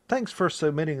you. Thanks for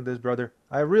submitting this, brother.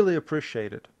 I really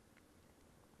appreciate it.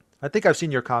 I think I've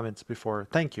seen your comments before.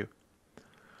 Thank you.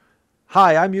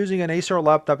 Hi, I'm using an Acer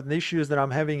laptop, and the issues that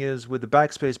I'm having is with the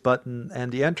backspace button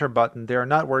and the enter button. They are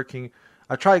not working.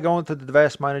 I tried going to the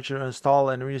device manager to install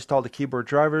and reinstall the keyboard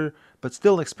driver, but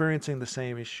still experiencing the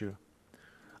same issue.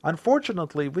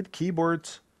 Unfortunately, with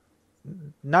keyboards,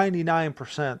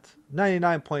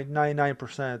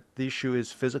 99.99%, the issue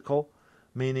is physical,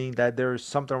 meaning that there's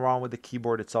something wrong with the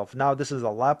keyboard itself. Now, this is a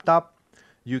laptop.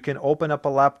 You can open up a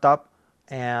laptop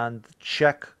and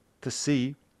check to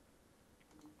see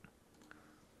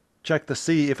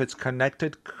if it's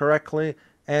connected correctly,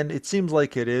 and it seems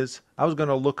like it is. I was going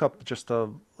to look up just a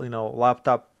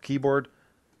laptop keyboard.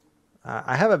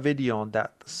 I have a video on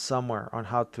that somewhere on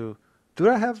how to. Do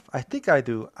I have? I think I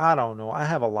do. I don't know. I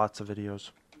have lots of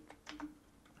videos.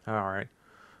 All right,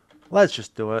 let's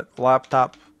just do it.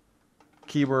 Laptop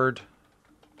keyboard.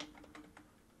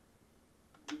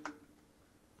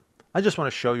 I just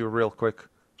want to show you real quick,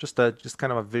 just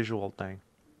kind of a visual thing.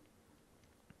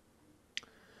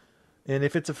 And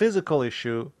if it's a physical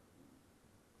issue,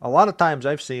 a lot of times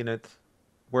I've seen it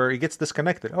where it gets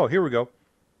disconnected. Oh, here we go.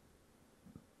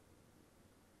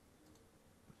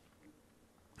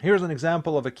 Here's an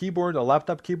example of a keyboard, a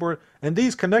laptop keyboard, and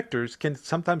these connectors can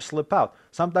sometimes slip out.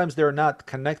 Sometimes they're not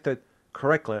connected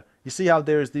correctly. You see how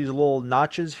there's these little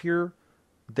notches here?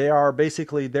 They are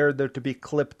basically there to be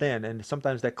clipped in, and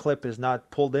sometimes that clip is not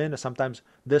pulled in, and sometimes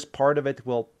this part of it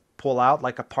will pull out,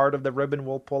 like a part of the ribbon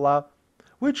will pull out,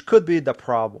 which could be the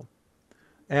problem.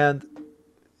 And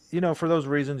for those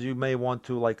reasons, you may want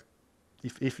to, like,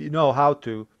 if you know how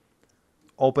to,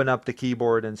 open up the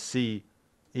keyboard and see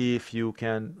if you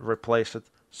can replace it,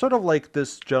 sort of like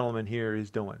this gentleman here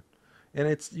is doing. And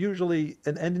it's usually,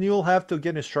 and you'll have to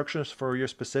get instructions for your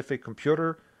specific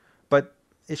computer, but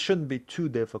it shouldn't be too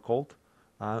difficult.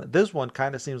 This one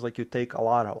kind of seems like you take a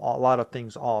lot of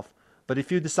things off. But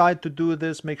if you decide to do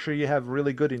this, make sure you have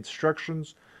really good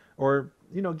instructions, or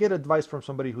get advice from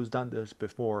somebody who's done this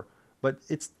before. But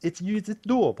it's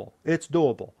doable. It's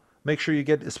doable. Make sure you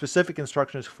get specific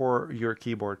instructions for your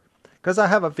keyboard, because I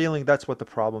have a feeling that's what the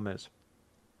problem is.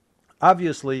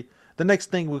 Obviously, the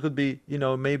next thing could be,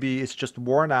 maybe it's just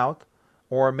worn out,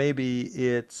 or maybe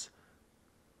it's,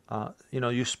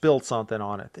 you spilled something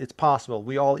on it. It's possible.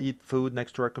 We all eat food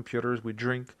next to our computers. We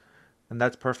drink, and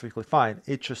that's perfectly fine.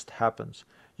 It just happens.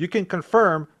 You can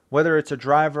confirm whether it's a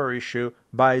driver issue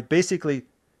by basically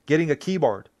getting a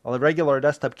keyboard, a regular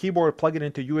desktop keyboard, plug it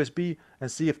into USB,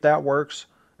 and see if that works.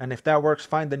 And if that works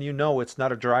fine, then it's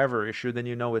not a driver issue. Then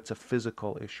it's a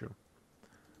physical issue.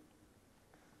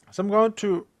 So I'm going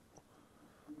to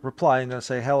reply. I'm going to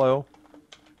say, hello.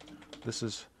 This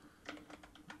is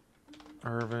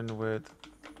Irvin with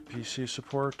PC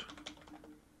support.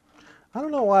 I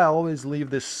don't know why I always leave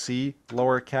this C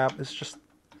lower cap. It's just,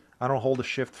 I don't hold the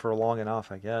shift for long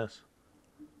enough, I guess.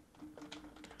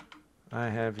 I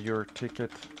have your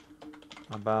ticket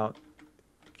about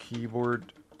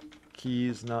keyboard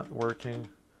keys not working.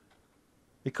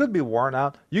 It could be worn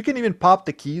out. You can even pop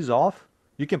the keys off.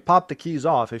 You can pop the keys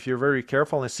off if you're very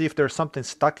careful and see if there's something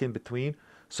stuck in between.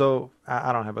 So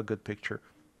I don't have a good picture,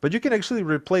 but you can actually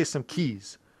replace some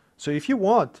keys. So if you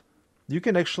want, you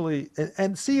can actually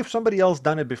and see if somebody else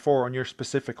done it before on your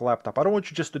specific laptop. I don't want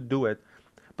you just to do it,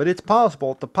 but it's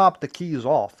possible to pop the keys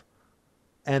off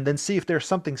and then see if there's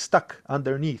something stuck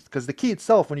underneath, because the key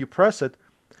itself, when you press it,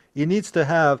 it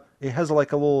has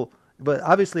like a little, but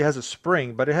obviously it has a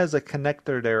spring, but it has a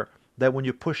connector there that when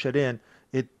you push it in,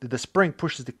 the spring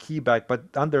pushes the key back, but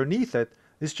underneath it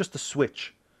is just a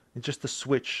switch. It's just a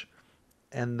switch.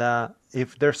 And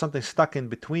if there's something stuck in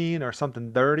between or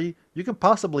something dirty, you can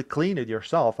possibly clean it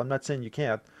yourself. I'm not saying you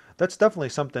can't. That's definitely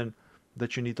something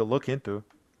that you need to look into.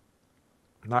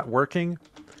 Not working.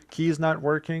 Keys not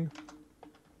working.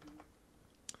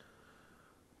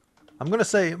 I'm going to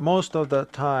say most of the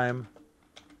time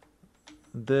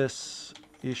this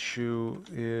issue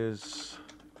is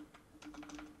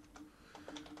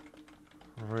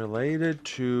related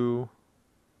to,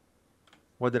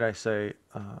 what did I say?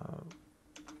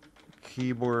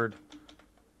 Keyboard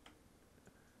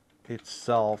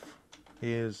itself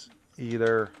is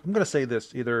either, I'm going to say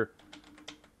this, either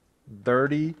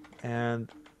dirty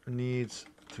and needs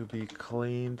to be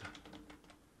cleaned,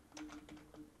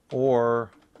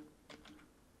 or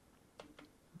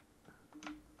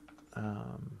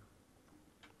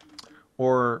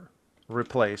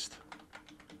replaced.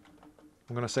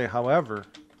 I'm going to say, however,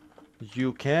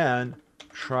 you can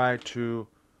try to,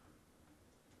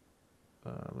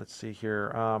 let's see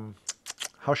here,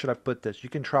 how should I put this? You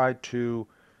can try to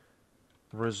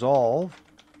resolve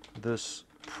this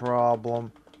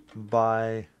problem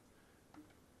by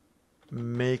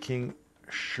making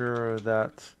sure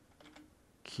that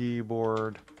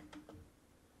keyboard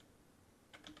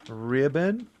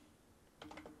ribbon?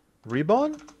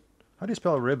 How do you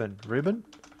spell ribbon? Ribbon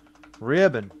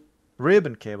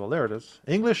cable, there it is.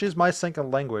 English is my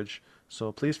second language,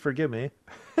 so please forgive me.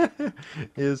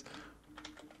 Is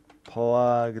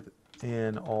plugged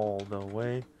in all the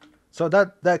way. So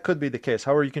that could be the case.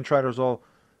 However, you can try to resolve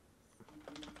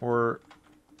or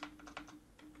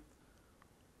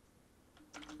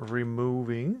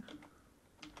removing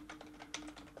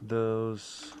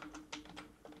those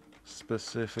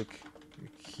specific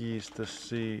keys to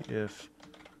see if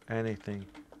anything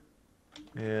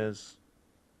is,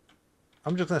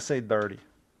 I'm just going to say dirty,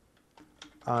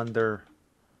 underneath.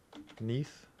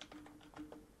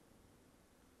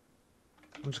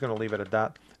 I'm just going to leave it at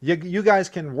that. You guys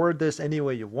can word this any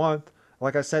way you want.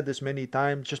 Like I said this many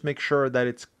times, just make sure that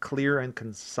it's clear and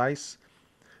concise.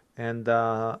 And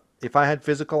if I had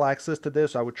physical access to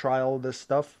this, I would try all this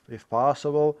stuff if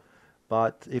possible.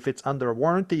 But if it's under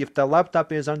warranty, if the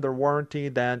laptop is under warranty,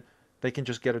 then they can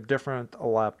just get a different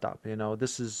laptop. You know,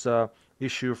 this is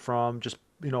issue from just,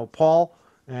 Paul,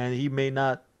 and he may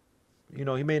not, he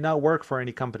may not work for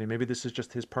any company. Maybe this is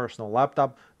just his personal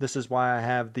laptop. This is why I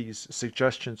have these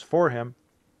suggestions for him.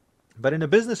 But in a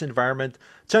business environment,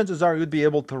 chances are you'd be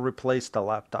able to replace the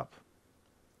laptop.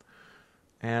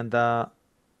 And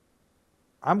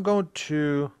I'm going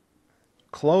to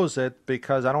close it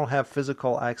because I don't have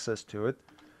physical access to it.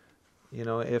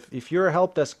 If you're a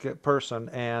help desk person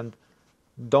and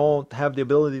don't have the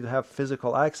ability to have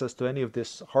physical access to any of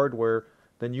this hardware,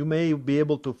 then you may be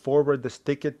able to forward this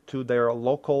ticket to their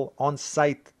local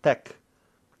on-site tech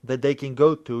that they can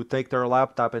go to, take their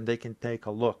laptop, and they can take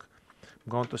a look. I'm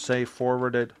going to say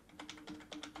forwarded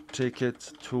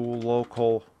ticket to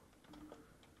local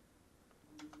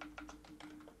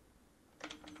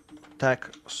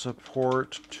tech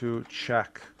support to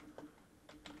check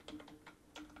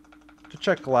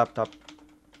laptop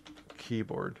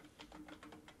keyboard.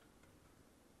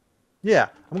 Yeah,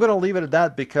 I'm going to leave it at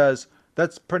that because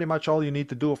that's pretty much all you need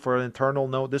to do for an internal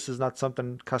note. This is not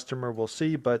something customer will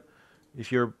see, but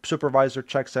if your supervisor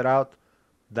checks it out,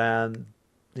 then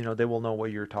they will know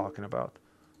what you're talking about.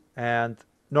 And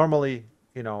normally,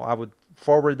 I would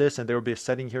forward this and there would be a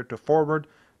setting here to forward,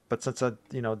 but since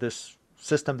this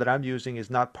system that I'm using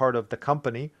is not part of the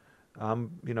company,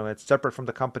 it's separate from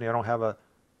the company. I don't have a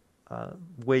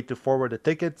way to forward a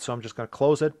ticket, so I'm just going to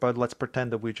close it, but let's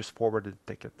pretend that we just forwarded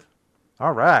the ticket.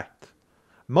 All right,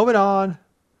 moving on.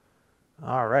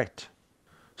 All right,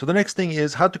 so the next thing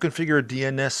is how to configure a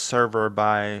DNS server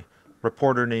by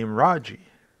reporter named Raji.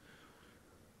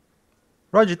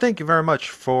 Raji, thank you very much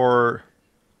for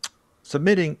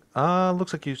submitting.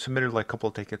 Looks like you submitted like a couple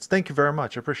of tickets. Thank you very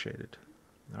much. I appreciate it.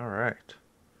 All right.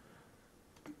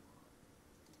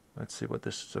 Let's see what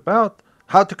this is about.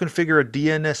 How to configure a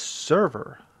DNS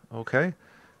server. Okay.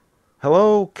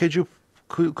 Hello, could you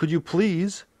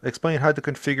please explain how to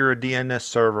configure a DNS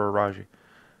server, Raji?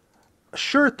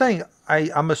 Sure thing.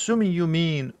 I'm assuming you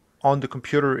mean on the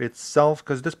computer itself,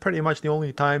 because that's pretty much the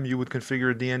only time you would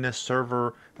configure a DNS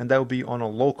server, and that would be on a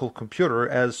local computer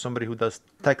as somebody who does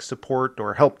tech support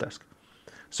or help desk.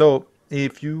 So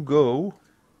if you go,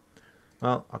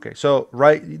 well, okay, so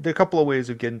there are a couple of ways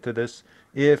of getting to this.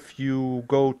 If you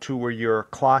go to where your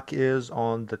clock is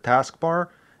on the taskbar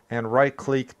and right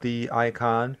click the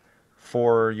icon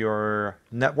for your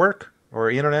network or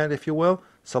internet, if you will,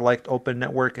 select open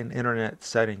network and internet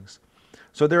settings.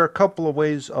 So there are a couple of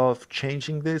ways of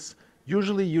changing this.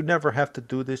 Usually you never have to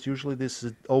do this. Usually this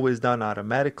is always done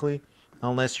automatically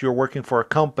unless you're working for a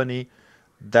company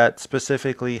that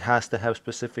specifically has to have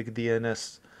specific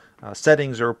DNS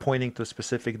settings or pointing to a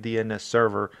specific DNS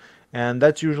server. And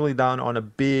that's usually done on a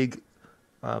big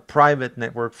private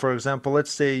network. For example,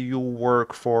 let's say you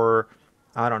work for,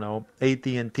 I don't know,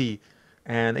 AT&T.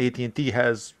 and AT&T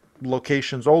has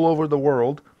locations all over the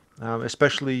world,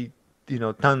 especially,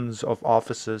 tons of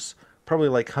offices, probably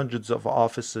like hundreds of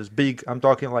offices, big, I'm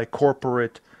talking like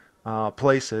corporate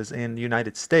places in the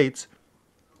United States,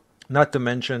 not to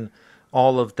mention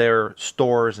all of their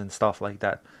stores and stuff like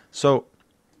that. So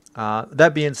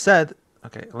that being said,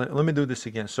 okay, let me do this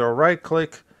again. So right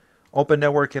click, open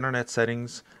network internet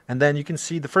settings, and then you can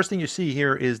see the first thing you see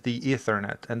here is the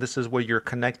Ethernet, and this is what you're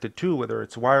connected to, whether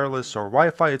it's wireless or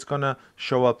Wi-Fi, it's gonna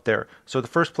show up there. So the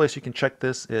first place you can check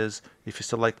this is if you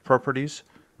select properties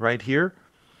right here,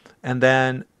 and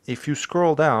then if you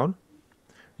scroll down,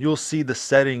 you'll see the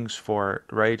settings for it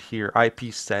right here,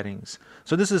 IP settings.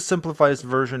 So this is a simplified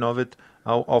version of it,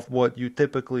 of what you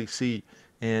typically see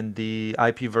in the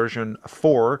IP version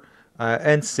 4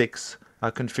 and 6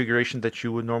 configuration that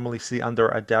you would normally see under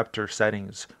adapter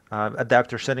settings.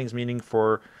 Adapter settings meaning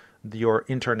for your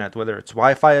internet, whether it's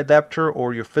Wi-Fi adapter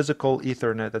or your physical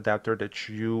Ethernet adapter that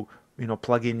you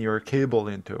plug in your cable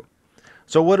into.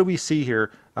 So what do we see here?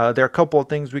 There are a couple of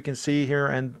things we can see here,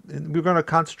 and we're going to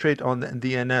concentrate on the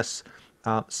DNS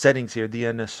settings here,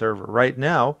 DNS server. Right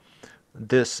now,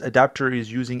 this adapter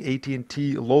is using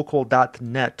AT&T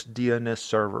local.net DNS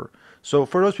server. So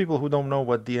for those people who don't know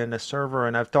what DNS server,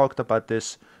 and I've talked about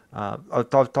this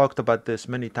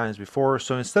many times before.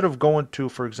 So instead of going to,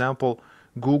 for example,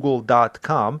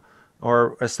 google.com,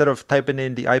 or instead of typing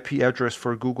in the IP address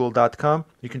for google.com,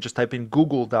 you can just type in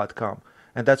google.com.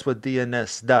 And that's what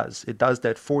DNS does. It does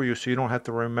that for you, so you don't have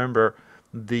to remember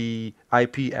the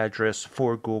IP address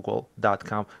for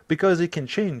google.com, because it can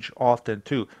change often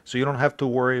too. So you don't have to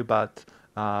worry about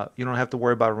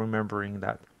remembering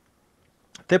that.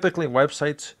 Typically,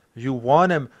 websites, you want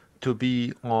them to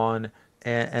be on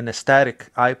a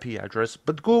static IP address,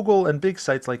 but Google and big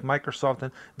sites like Microsoft,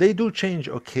 and they do change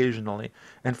occasionally.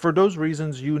 And for those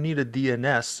reasons, you need a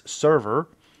DNS server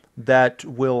that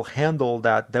will handle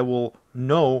that will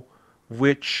know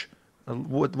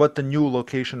what the new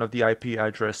location of the IP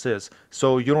address is.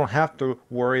 So you don't have to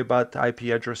worry about IP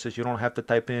addresses. You don't have to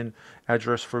type in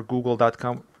address for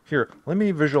google.com. Here, let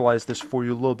me visualize this for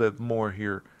you a little bit more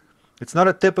here. It's not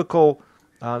a typical,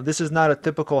 this is not a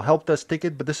typical help desk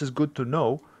ticket, but this is good to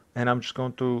know. And I'm just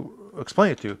going to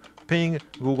explain it to you. Ping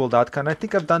google.com. I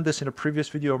think I've done this in a previous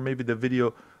video, or maybe the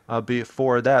video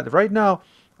before that. Right now,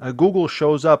 Google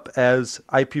shows up as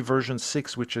IP version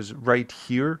 6, which is right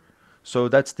here. So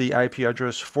that's the IP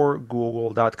address for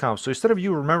google.com. So instead of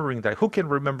you remembering that, who can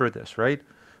remember this, right?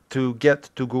 To get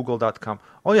to google.com,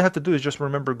 all you have to do is just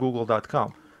remember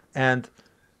google.com. And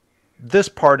this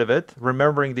part of it,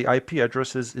 remembering the IP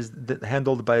address, is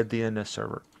handled by a DNS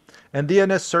server. And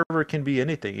DNS server can be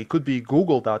anything. It could be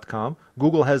google.com.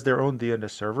 Google has their own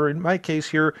DNS server. In my case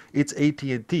here, it's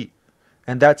AT&T.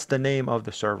 And that's the name of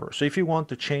the server. So if you want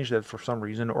to change that for some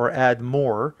reason or add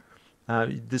more,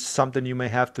 this is something you may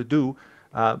have to do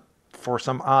for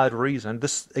some odd reason.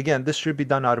 This should be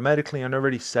done automatically and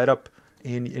already set up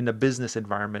in a business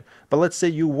environment. But let's say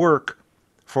you work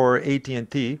for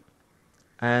AT&T,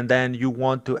 and then you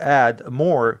want to add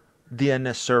more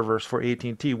DNS servers for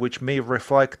AT&T, which may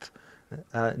reflect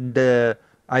the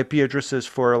IP addresses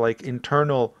for like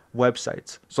internal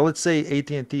websites. So let's say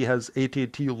AT&T has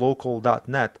AT&T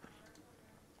local.net.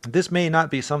 This may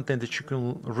not be something that you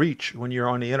can reach when you're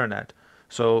on the internet.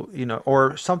 So,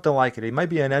 or something like it. It might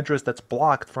be an address that's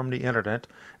blocked from the internet.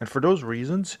 And for those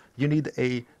reasons, you need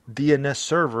a DNS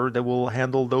server that will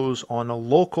handle those on a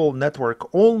local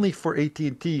network only for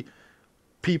AT&T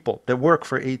people that work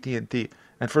for AT&T.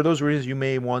 And for those reasons, you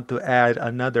may want to add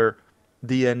another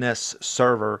DNS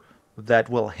server that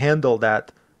will handle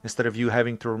that instead of you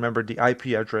having to remember the IP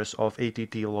address of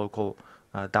AT&T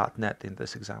local.net in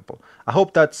this example. I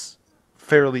hope that's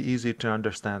fairly easy to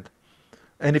understand.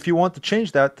 And if you want to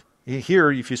change that,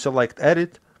 here, if you select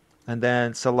edit and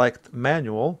then select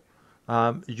manual,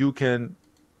 you can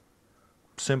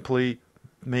simply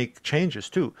make changes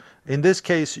too. In this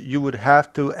case, you would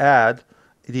have to add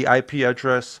the IP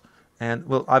address, and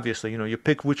well, obviously, you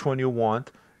pick which one you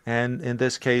want. And in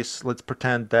this case, let's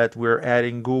pretend that we're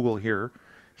adding Google here.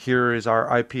 Here is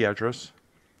our IP address.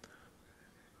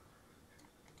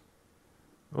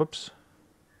 Oops.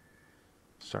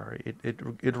 Sorry,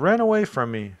 it ran away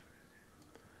from me.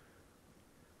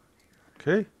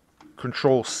 Okay,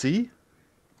 Control C.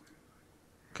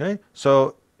 Okay,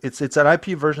 so it's an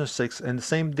IP version 6, and the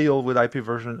same deal with IP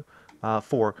version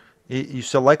 4. You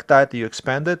select that, you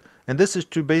expand it, and this is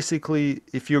to basically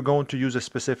if you're going to use a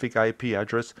specific IP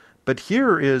address. But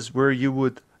here is where you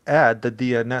would add the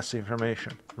DNS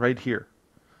information right here.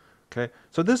 Okay,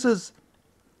 so this is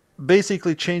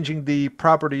basically changing the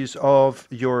properties of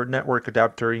your network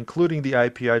adapter, including the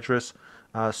IP address,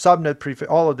 subnet prefix,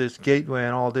 all of this, gateway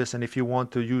and all this. And if you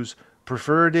want to use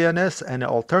preferred DNS and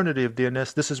alternative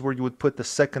DNS, this is where you would put the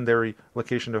secondary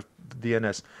location of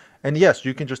DNS. And yes,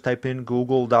 you can just type in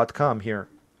google.com here.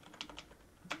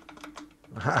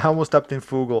 I almost typed in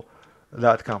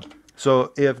google.com.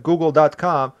 So if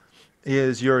google.com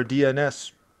is your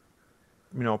DNS,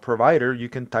 provider, you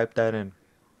can type that in.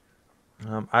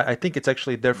 I think it's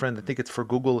actually different. I think it's for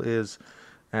Google is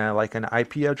like an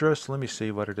IP address. Let me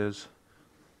see what it is.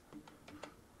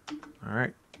 All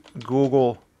right,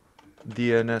 Google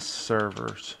DNS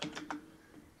servers.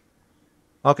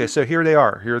 Okay, so here they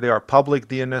are. Here they are, public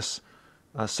DNS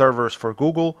servers for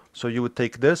Google. So you would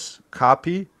take this,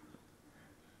 copy.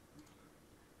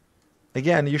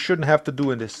 Again, you shouldn't have to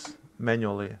do this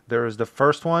manually. There is the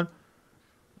first one,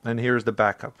 and here's the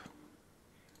backup.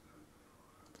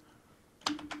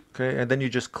 Okay, and then you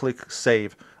just click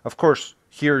save. Of course,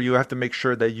 here you have to make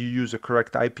sure that you use a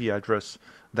correct IP address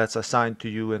that's assigned to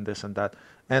you and this and that.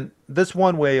 And this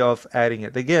one way of adding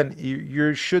it. Again,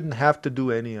 you shouldn't have to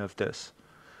do any of this.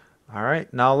 All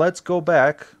right, now let's go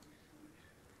back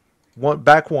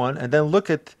one, and then look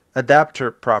at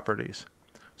adapter properties.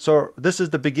 So this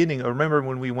is the beginning. Remember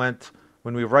when we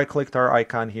right-clicked our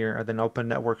icon here and then open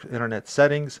network internet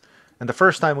settings. And the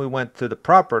first time we went to the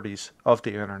properties of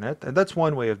the internet, and that's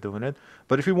one way of doing it.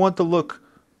 But if you want to look,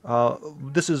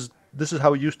 this is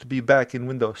how it used to be back in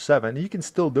Windows 7. You can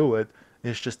still do it.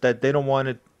 It's just that they don't want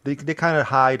it. They kind of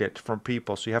hide it from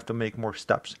people, so you have to make more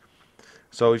steps.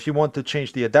 So if you want to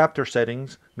change the adapter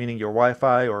settings, meaning your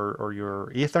Wi-Fi or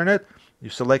your Ethernet,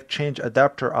 you select change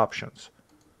adapter options.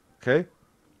 Okay,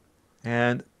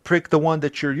 and pick the one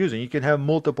that you're using. You can have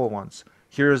multiple ones.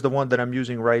 Here is the one that I'm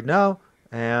using right now.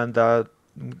 And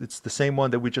it's the same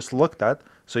one that we just looked at.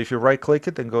 So if you right click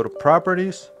it and go to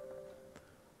properties,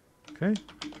 okay,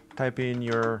 type in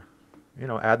your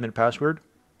admin password.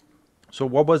 So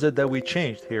what was it that we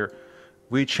changed here?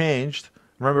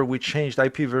 Remember we changed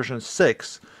IP version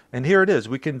 6, and here it is.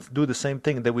 We can do the same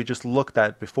thing that we just looked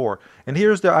at before. And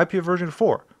here's the IP version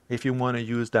 4 if you want to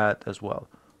use that as well.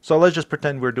 So let's just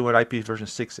pretend we're doing IP version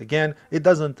 6 again. It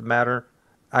doesn't matter.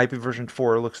 IP version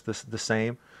 4 looks the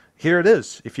same. Here it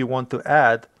is. If you want to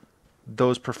add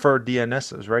those preferred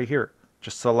DNSs right here,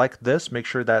 just select this, make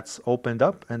sure that's opened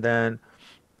up, and then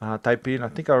type in, I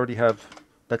think I already have,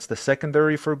 that's the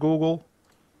secondary for Google.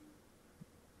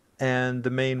 And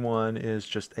the main one is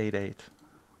just 8.8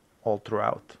 all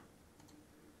throughout.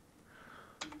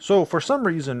 So for some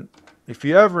reason, if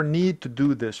you ever need to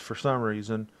do this for some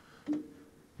reason,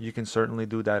 you can certainly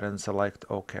do that and select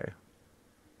OK.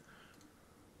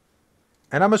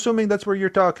 And I'm assuming that's what you're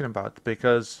talking about,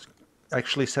 because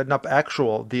actually setting up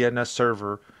actual DNS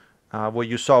server, what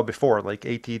you saw before, like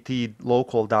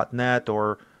att.local.net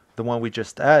or the one we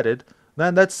just added,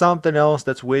 then that's something else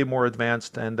that's way more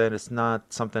advanced, and then it's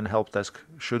not something help desk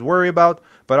should worry about.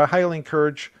 But I highly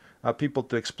encourage people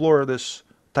to explore this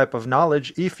type of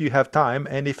knowledge if you have time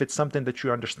and if it's something that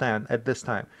you understand at this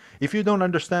time. If you don't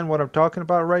understand what I'm talking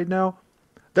about right now,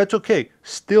 that's okay.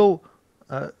 Still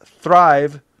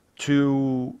thrive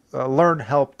to learn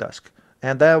help desk,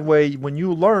 and that way when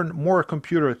you learn more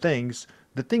computer things,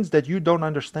 the things that you don't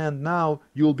understand now,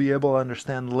 you'll be able to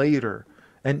understand later.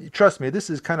 And trust me, this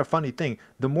is kind of funny thing.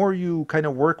 The more you kind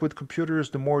of work with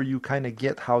computers, the more you kind of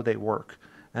get how they work,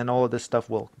 and all of this stuff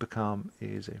will become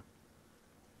easy.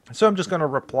 So I'm just going to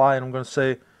reply, and I'm going to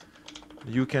say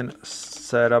you can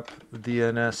set up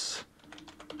DNS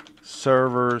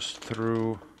servers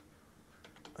through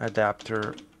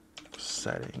adapter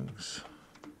settings.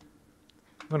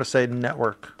 I'm going to say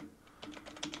network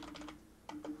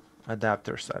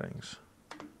adapter settings.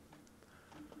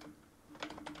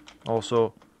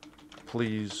 Also,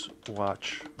 please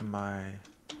watch my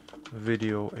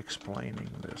video explaining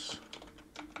this.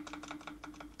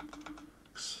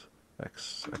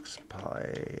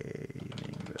 Explaining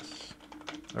this.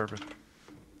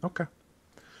 Okay.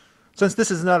 Since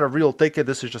this is not a real ticket,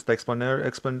 this is just the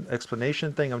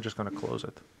explanation thing, I'm just going to close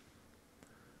it.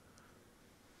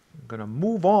 I'm going to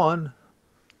move on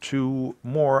to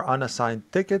more unassigned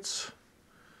tickets.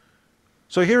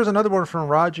 So here's another one from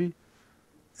Raji.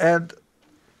 And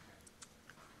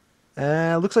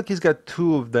it looks like he's got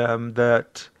two of them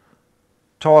that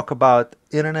talk about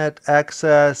internet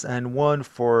access and one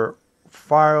for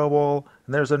firewall.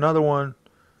 And there's another one.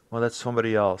 Well, that's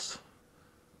somebody else.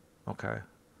 Okay.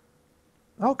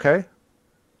 Okay.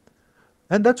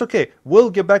 And that's okay. We'll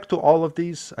get back to all of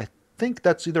these. I think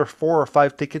that's either 4 or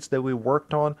 5 tickets that we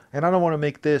worked on. And I don't want to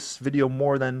make this video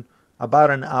more than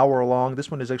about an hour long.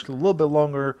 This one is actually a little bit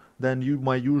longer than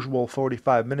my usual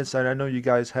 45 minutes, and I know you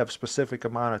guys have specific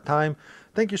amount of time.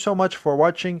 Thank you so much for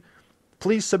watching.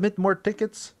 Please submit more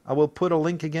tickets. I will put a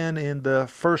link again in the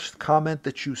first comment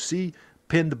that you see,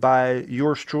 pinned by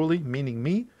yours truly, meaning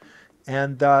me.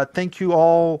 And thank you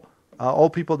all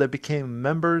people that became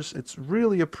members. It's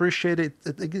really appreciated.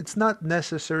 It's not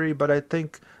necessary, but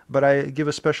I give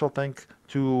a special thank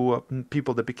to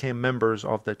people that became members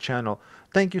of the channel.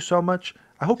 Thank you so much.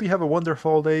 I hope you have a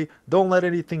wonderful day. Don't let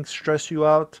anything stress you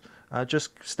out.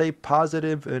 Just stay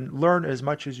positive and learn as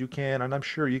much as you can, and I'm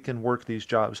sure you can work these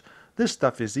jobs. This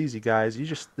stuff is easy, guys.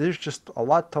 There's just a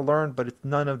lot to learn, but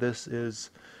none of this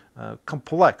is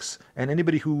complex. And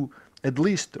anybody who at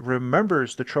least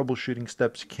remembers the troubleshooting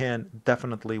steps can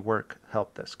definitely work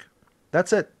help desk.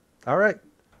 That's it. All right.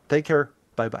 Take care.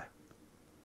 Bye-bye.